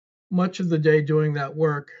much of the day doing that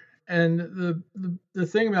work. And the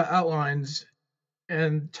thing about outlines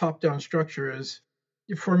and top-down structure is,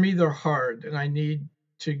 for me, they're hard, and I need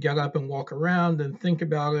to get up and walk around and think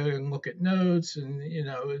about it and look at notes, and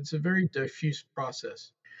it's a very diffuse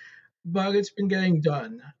process. But it's been getting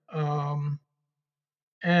done.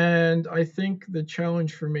 And I think the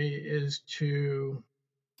challenge for me is to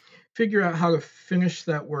figure out how to finish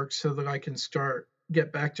that work so that I can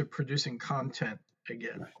get back to producing content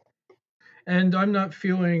again. Right. And I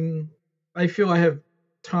feel I have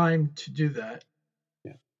time to do that.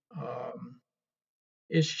 Yeah.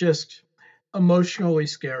 It's just emotionally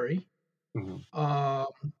scary. Mm-hmm.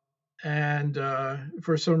 And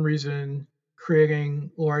for some reason,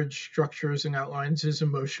 creating large structures and outlines is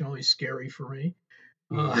emotionally scary for me.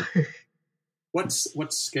 Uh,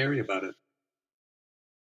 What's scary about it?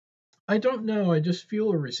 I don't know. I just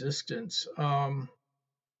feel a resistance.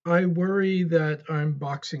 I worry that I'm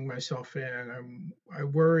boxing myself in. I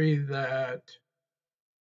worry that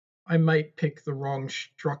I might pick the wrong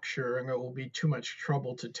structure and it will be too much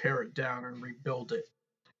trouble to tear it down and rebuild it.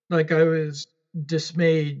 Like I was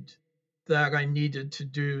dismayed that I needed to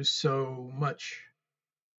do so much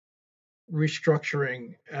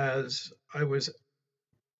restructuring as I was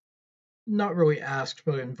not really asked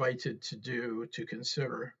but invited to do, to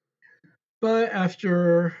consider. But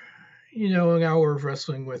after, an hour of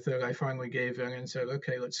wrestling with it, I finally gave in and said,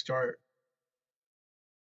 okay, let's start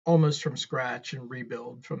almost from scratch and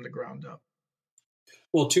rebuild from the ground up.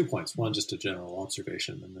 Well, 2 points. One, just a general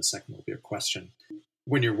observation, and the second will be a question.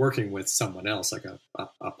 When you're working with someone else, like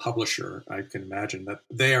a publisher, I can imagine that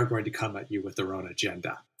they are going to come at you with their own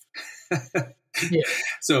agenda. Yeah.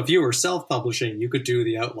 So if you were self-publishing, you could do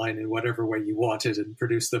the outline in whatever way you wanted and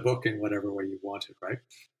produce the book in whatever way you wanted, right?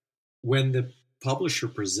 When the publisher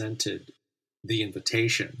presented the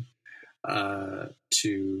invitation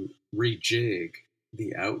to rejig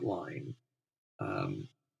the outline,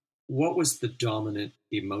 what was the dominant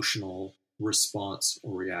emotional response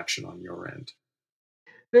or reaction on your end?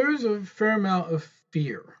 There was a fair amount of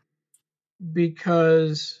fear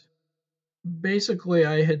because basically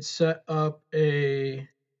I had set up a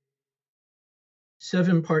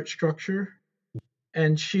 7-part structure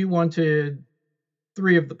and she wanted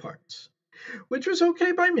 3 of the parts, which was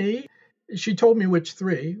okay by me. She told me which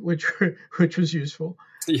 3, which was useful.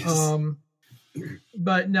 Yes.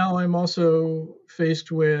 But now I'm also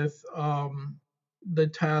faced with the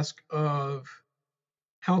task of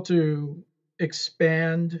how to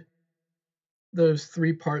expand those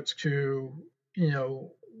 3 parts to,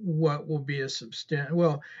 what will be a substantial.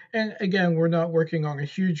 Well, and again, we're not working on a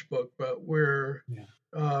huge book, but we're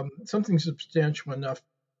something substantial enough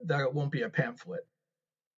that it won't be a pamphlet.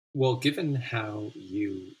 Well, given how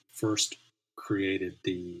you first created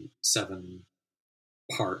the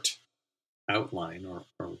 7-part outline or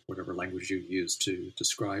whatever language you use to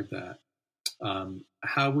describe that,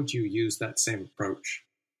 how would you use that same approach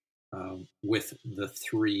with the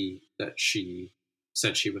 3 that she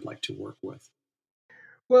said she would like to work with?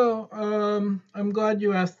 Well, I'm glad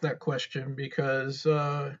you asked that question because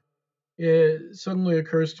it suddenly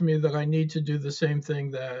occurs to me that I need to do the same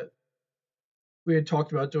thing that we had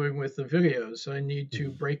talked about doing with the videos. I need to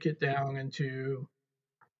break it down into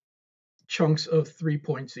chunks of 3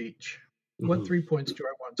 points each. What 3 points do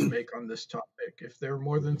I want to make on this topic? If there are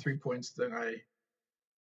more than 3 points, then I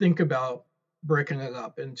think about breaking it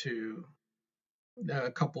up into a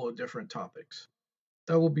couple of different topics.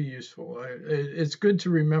 That will be useful. It's good to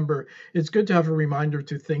remember. It's good to have a reminder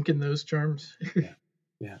to think in those terms.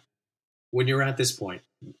 Yeah. When you're at this point,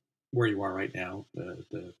 where you are right now,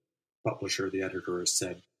 the publisher, the editor has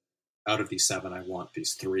said, out of these 7, I want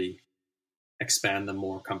these 3. Expand them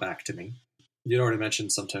more, come back to me. You'd already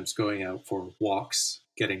mentioned sometimes going out for walks,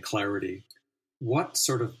 getting clarity. What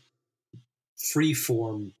sort of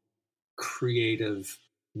free-form, creative,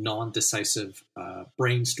 non-decisive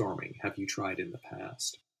brainstorming have you tried in the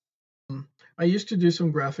past? I used to do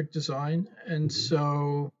some graphic design, and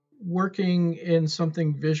so working in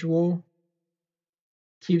something visual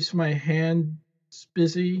keeps my hands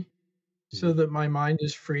busy so that my mind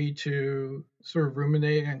is free to sort of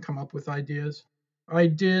ruminate and come up with ideas. I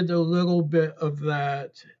did a little bit of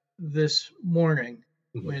that this morning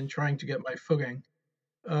when trying to get my footing.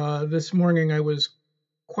 This morning I was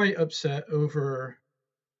quite upset over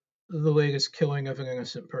the latest killing of an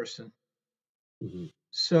innocent person.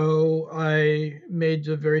 So I made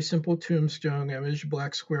a very simple tombstone image,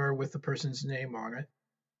 black square with the person's name on it,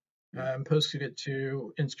 and posted it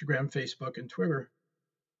to Instagram, Facebook, and Twitter.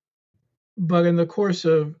 But in the course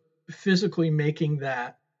of physically making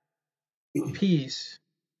that piece,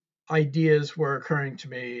 ideas were occurring to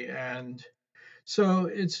me. And so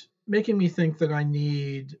it's making me think that I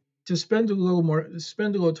need to spend a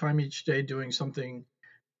little time each day doing something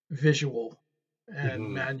visual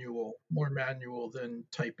and more manual than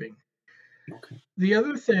typing. Okay. The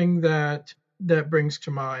other thing that brings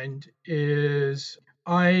to mind is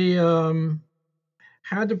I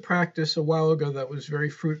had to practice a while ago that was very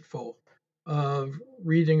fruitful of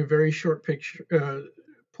reading a very short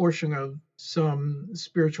portion of some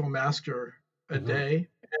spiritual master a day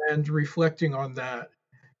and reflecting on that.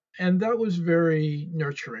 And that was very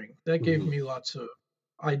nurturing. That gave me lots of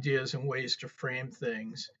ideas and ways to frame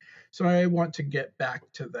things. So I want to get back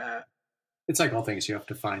to that. It's like all things, you have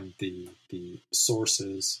to find the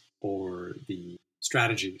sources or the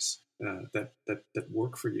strategies that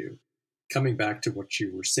work for you. coming back to what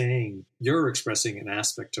you were saying, you're expressing an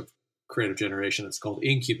aspect of creative generation that's called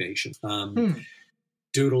incubation.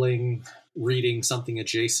 Doodling, reading something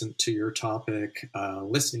adjacent to your topic,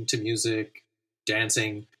 listening to music,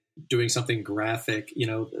 dancing, doing something graphic,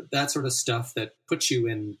 that sort of stuff that puts you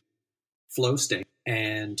in flow state.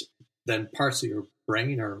 And then parts of your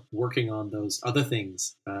brain are working on those other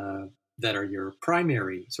things that are your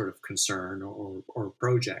primary sort of concern or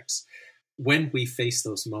projects. When we face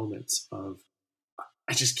those moments of,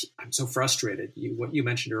 I'm so frustrated. What you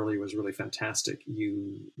mentioned earlier was really fantastic.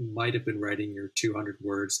 You might have been writing your 200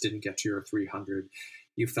 words, didn't get to your 300.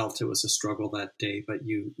 You felt it was a struggle that day, but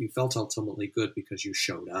you felt ultimately good because you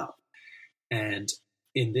showed up. And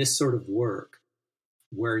in this sort of work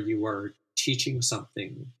where you are teaching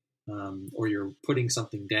something or you're putting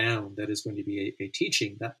something down that is going to be a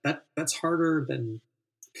teaching, that's harder than,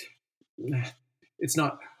 it's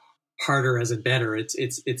not harder as in better.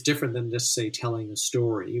 It's different than just say telling a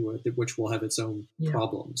story, which will have its own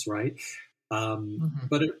problems, right?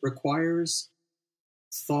 But it requires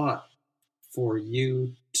thought for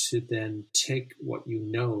you to then take what you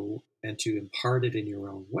know and to impart it in your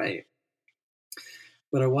own way.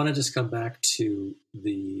 But I want to just come back to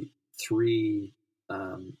the three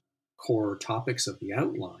core topics of the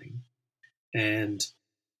outline, and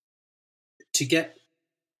to get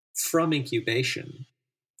from incubation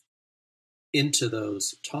into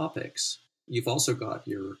those topics, you've also got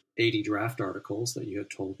your 80 draft articles that you had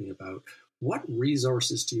told me about. What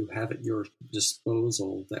resources do you have at your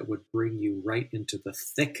disposal that would bring you right into the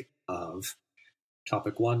thick of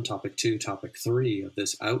topic 1, topic 2, topic 3 of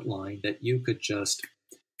this outline that you could just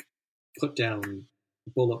put down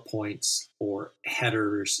bullet points or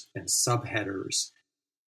headers and subheaders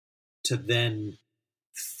to then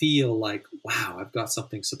feel like, wow, I've got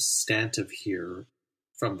something substantive here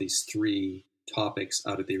from these 3 topics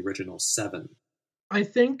out of the original 7? I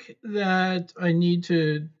think that I need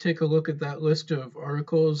to take a look at that list of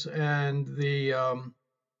articles and the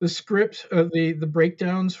script, the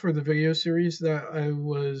breakdowns for the video series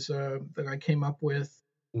that I came up with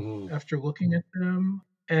after looking at them,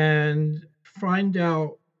 and find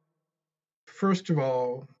out, first of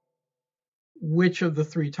all, which of the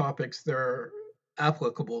 3 topics they're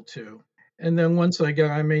applicable to. And then once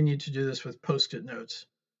I may need to do this with Post-it notes.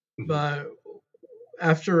 But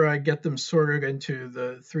after I get them sorted into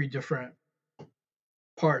the 3 different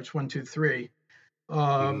parts, 1, 2, 3,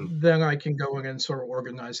 then I can go in and sort of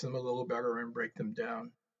organize them a little better and break them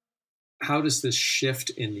down. How does this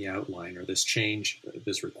shift in the outline, or this change,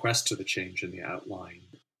 this request to the change in the outline,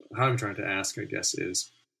 how I'm trying to ask, I guess,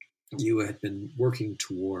 is you had been working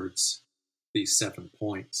towards these 7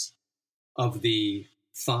 points. Of the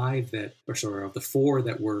 5 that, or sorry, of the 4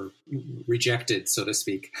 that were rejected, so to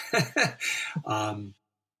speak,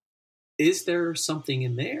 is there something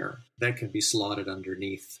in there that can be slotted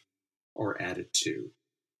underneath or added to?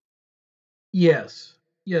 Yes,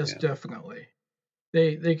 definitely.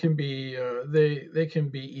 They can be they can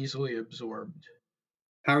be easily absorbed.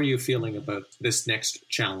 How are you feeling about this next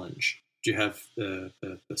challenge? Do you have the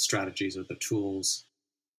strategies or the tools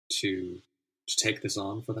to take this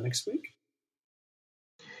on for the next week?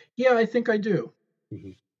 Yeah, I think I do.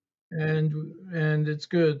 And it's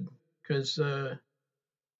good because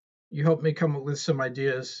you helped me come up with some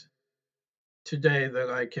ideas today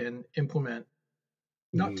that I can implement.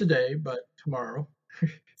 Not today, but tomorrow.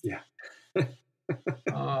 Yeah.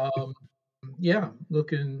 I'm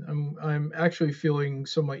actually feeling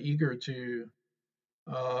somewhat eager to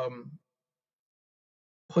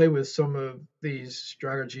play with some of these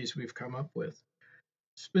strategies we've come up with.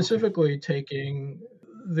 Specifically taking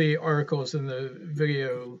the articles and the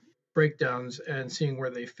video breakdowns and seeing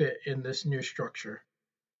where they fit in this new structure.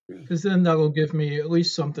 Because then that'll give me at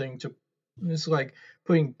least something to, it's like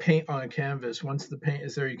putting paint on a canvas. Once the paint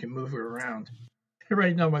is there, you can move it around.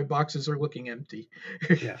 Right now, my boxes are looking empty.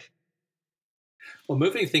 Yeah. Well,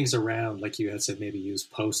 moving things around, like you had said, maybe use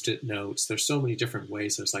Post-it notes. There's so many different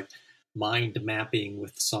ways. There's like mind mapping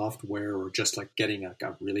with software, or just like getting a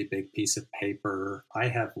really big piece of paper. I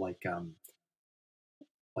have like,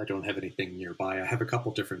 I don't have anything nearby. I have a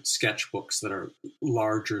couple different sketchbooks that are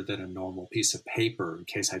larger than a normal piece of paper in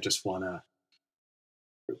case I just want to.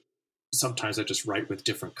 Sometimes I just write with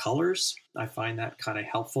different colors. I find that kind of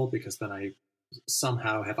helpful because then I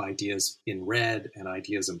somehow have ideas in red and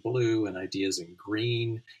ideas in blue and ideas in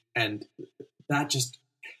green. And that just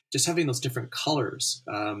having those different colors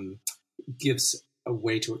gives a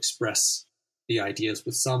way to express the ideas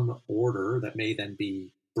with some order that may then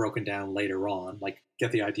be broken down later on, like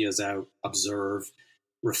get the ideas out, observe,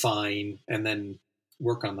 refine, and then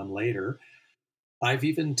work on them later. I've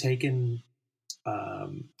even taken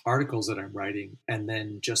articles that I'm writing and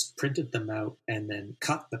then just printed them out and then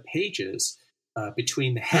cut the pages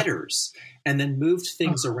between the headers and then moved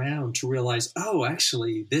things around to realize, oh,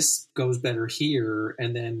 actually, this goes better here.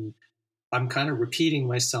 And then I'm kind of repeating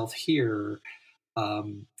myself here.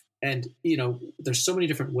 And, there's so many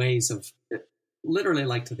different ways of literally, I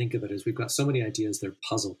like to think of it as we've got so many ideas, they're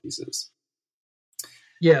puzzle pieces.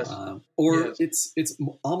 Yes. Yes. It's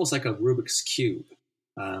almost like a Rubik's Cube.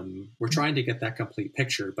 We're trying to get that complete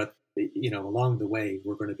picture, but along the way,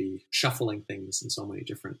 we're going to be shuffling things in so many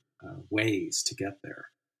different ways to get there.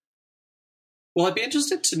 Well, I'd be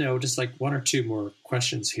interested to know just like one or two more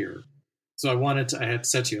questions here. So I had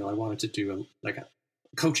said to you, I wanted to do a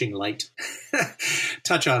coaching light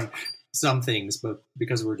touch on some things, but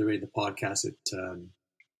because we're doing the podcast,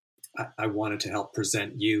 I wanted to help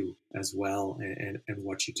present you as well and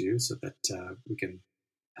what you do so that we can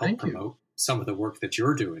help promote some of the work that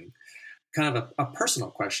you're doing. Kind of a personal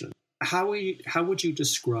question. How would you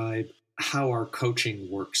describe how our coaching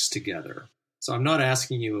works together? So I'm not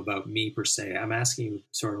asking you about me per se. I'm asking you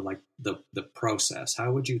sort of like the process.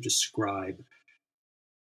 How would you describe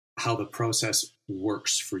how the process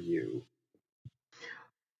works for you?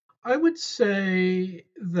 I would say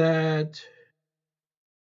that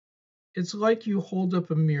it's like you hold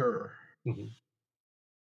up a mirror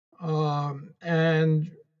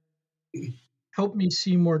and help me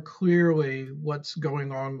see more clearly what's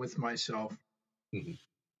going on with myself.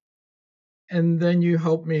 And then you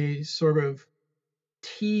help me sort of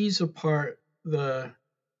tease apart the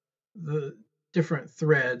different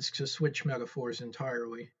threads, to switch metaphors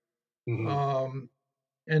entirely,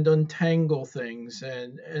 and untangle things,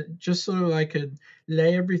 and just so I could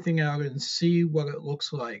lay everything out and see what it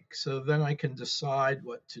looks like, so then I can decide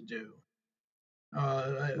what to do.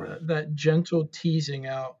 That gentle teasing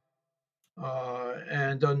out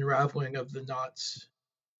and unraveling of the knots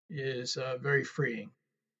is very freeing.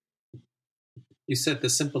 You said the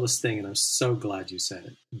simplest thing, and I'm so glad you said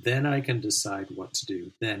it. Then I can decide what to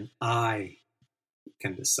do. Then I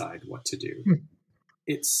can decide what to do.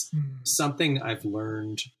 It's something I've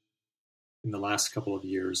learned in the last couple of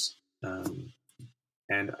years, and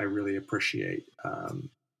I really appreciate.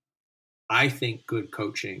 I think good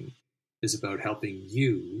coaching is about helping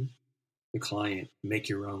you, the client, make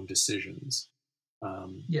your own decisions.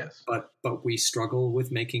 Yes. But we struggle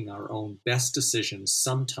with making our own best decisions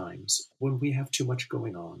sometimes when we have too much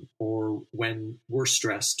going on, or when we're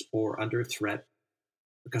stressed or under threat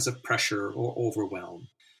because of pressure or overwhelm.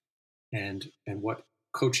 And what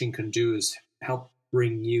coaching can do is help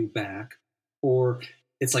bring you back, or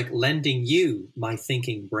it's like lending you my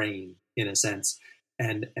thinking brain in a sense,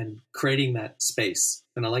 and creating that space.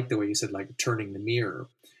 And I like the way you said, like turning the mirror.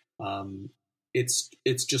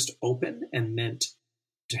 It's just open and meant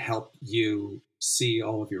to help you see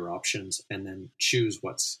all of your options and then choose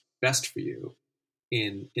what's best for you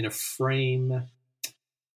in a frame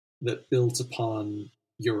that builds upon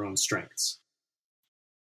your own strengths.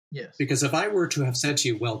 Yes. Because if I were to have said to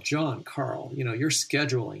you, well, John, Carl, your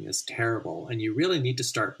scheduling is terrible and you really need to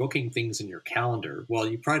start booking things in your calendar, well,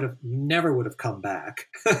 you probably never would have come back.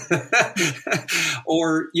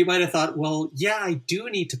 Or you might have thought, well, yeah, I do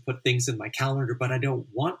need to put things in my calendar, but I don't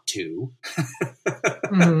want to.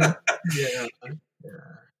 Yeah.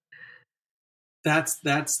 That's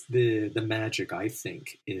the magic, I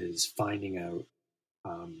think, is finding out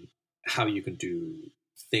how you can do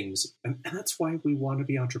things, and that's why we want to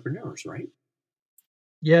be entrepreneurs, right?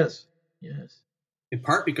 Yes. In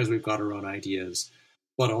part because we've got our own ideas,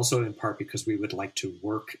 but also in part because we would like to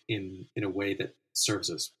work in a way that serves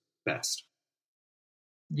us best.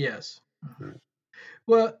 Yes. Right.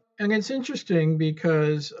 Well, and it's interesting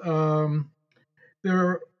because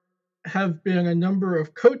there have been a number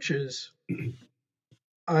of coaches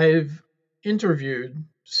I've interviewed.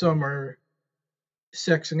 Some are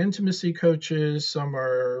sex and intimacy coaches, some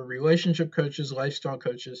are relationship coaches, lifestyle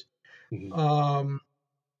coaches. And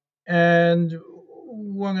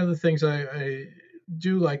one of the things I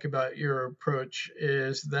do like about your approach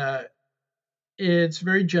is that it's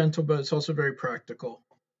very gentle, but it's also very practical.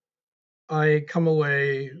 I come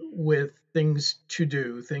away with things to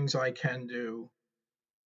do, things I can do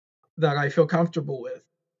that I feel comfortable with.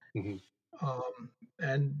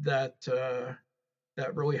 And that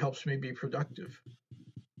really helps me be productive.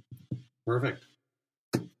 Perfect.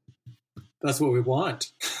 That's what we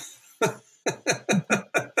want. I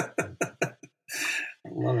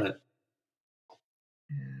love it.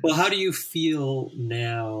 Well, how do you feel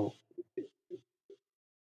now?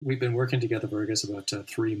 We've been working together for, I guess, about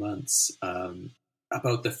 3 months.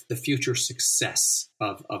 about the future success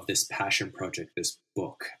of this passion project, this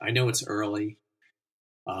book. I know it's early.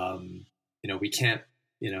 We can't,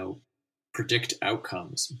 predict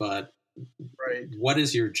outcomes, but Right. what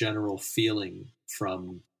is your general feeling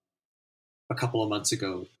from a couple of months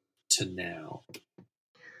ago to now?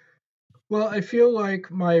 Well, I feel like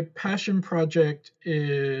my passion project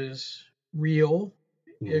is real.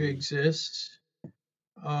 It exists.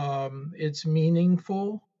 It's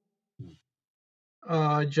meaningful.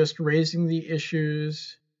 Just raising the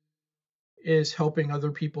issues is helping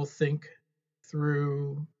other people think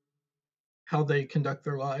through how they conduct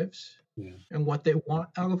their lives and what they want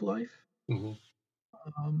out of life.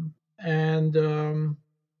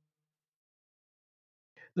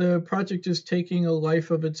 The project is taking a life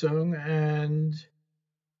of its own, and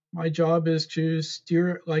my job is to steer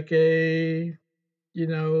it like a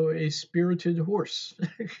spirited horse.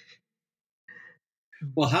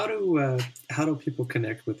 Well, how do people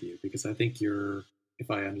connect with you? Because I think if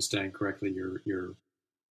I understand correctly, you're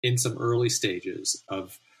in some early stages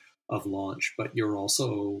of launch, but you're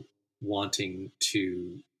also wanting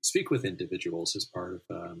to speak with individuals as part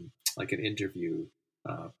of like an interview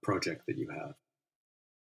project that you have.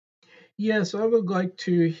 Yes, I would like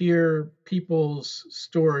to hear people's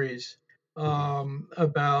stories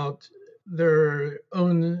about their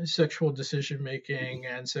own sexual decision making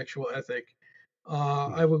and sexual ethic.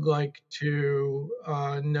 I would like to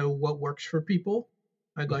know what works for people.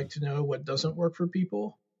 I'd like to know what doesn't work for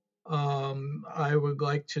people. I would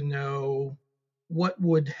like to know what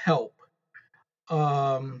would help,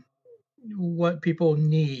 what people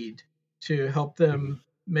need to help them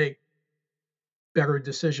make better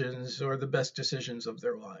decisions or the best decisions of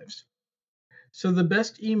their lives. So the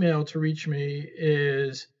best email to reach me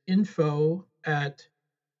is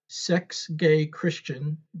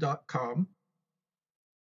info@sexgaychristian.com.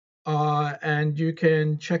 And you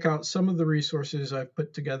can check out some of the resources I've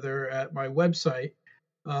put together at my website,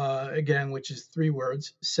 again, which is 3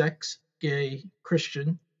 words,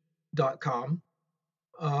 sexgaychristian.com.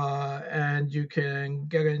 And you can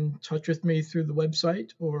get in touch with me through the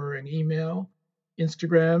website or an email.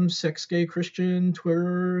 Instagram, SexGayChristian,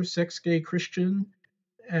 Twitter, SexGayChristian,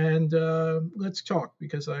 and let's talk,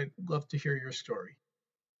 because I'd love to hear your story.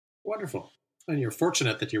 Wonderful. And you're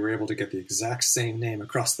fortunate that you were able to get the exact same name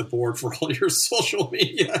across the board for all your social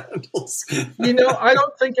media handles. I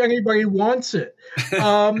don't think anybody wants it.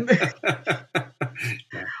 I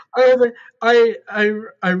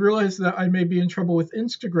realize that I may be in trouble with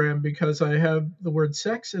Instagram because I have the word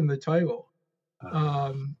sex in the title.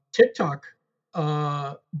 TikTok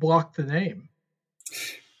blocked the name.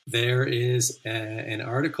 There is an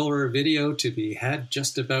article or a video to be had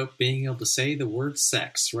just about being able to say the word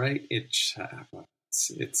sex, right? It's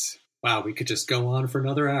wow, we could just go on for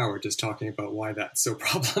another hour just talking about why that's so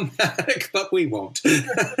problematic, but we won't.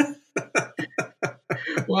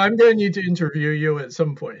 Well, I'm going to need to interview you at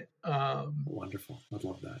some point. Wonderful. I'd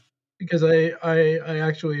love that. Because I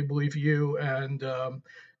actually believe you and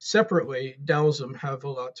separately, Taoism have a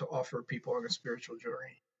lot to offer people on a spiritual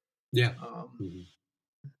journey. Yeah.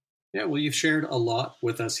 Yeah, well, you've shared a lot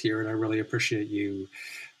with us here, and I really appreciate you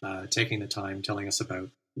taking the time, telling us about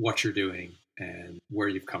what you're doing and where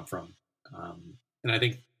you've come from. And I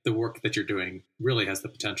think the work that you're doing really has the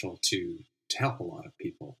potential to help a lot of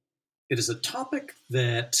people. It is a topic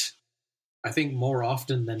that I think more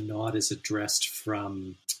often than not is addressed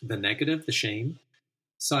from the negative, the shame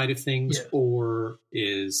side of things, or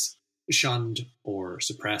is shunned or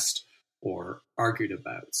suppressed or argued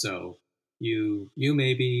about. So you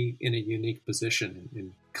may be in a unique position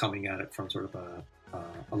in coming at it from sort of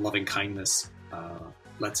a loving kindness,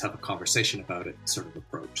 let's have a conversation about it sort of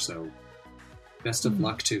approach. So best of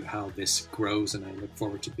luck to how this grows, and I look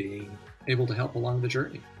forward to being able to help along the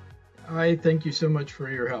journey. I thank you so much for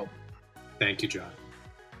your help. Thank you, John.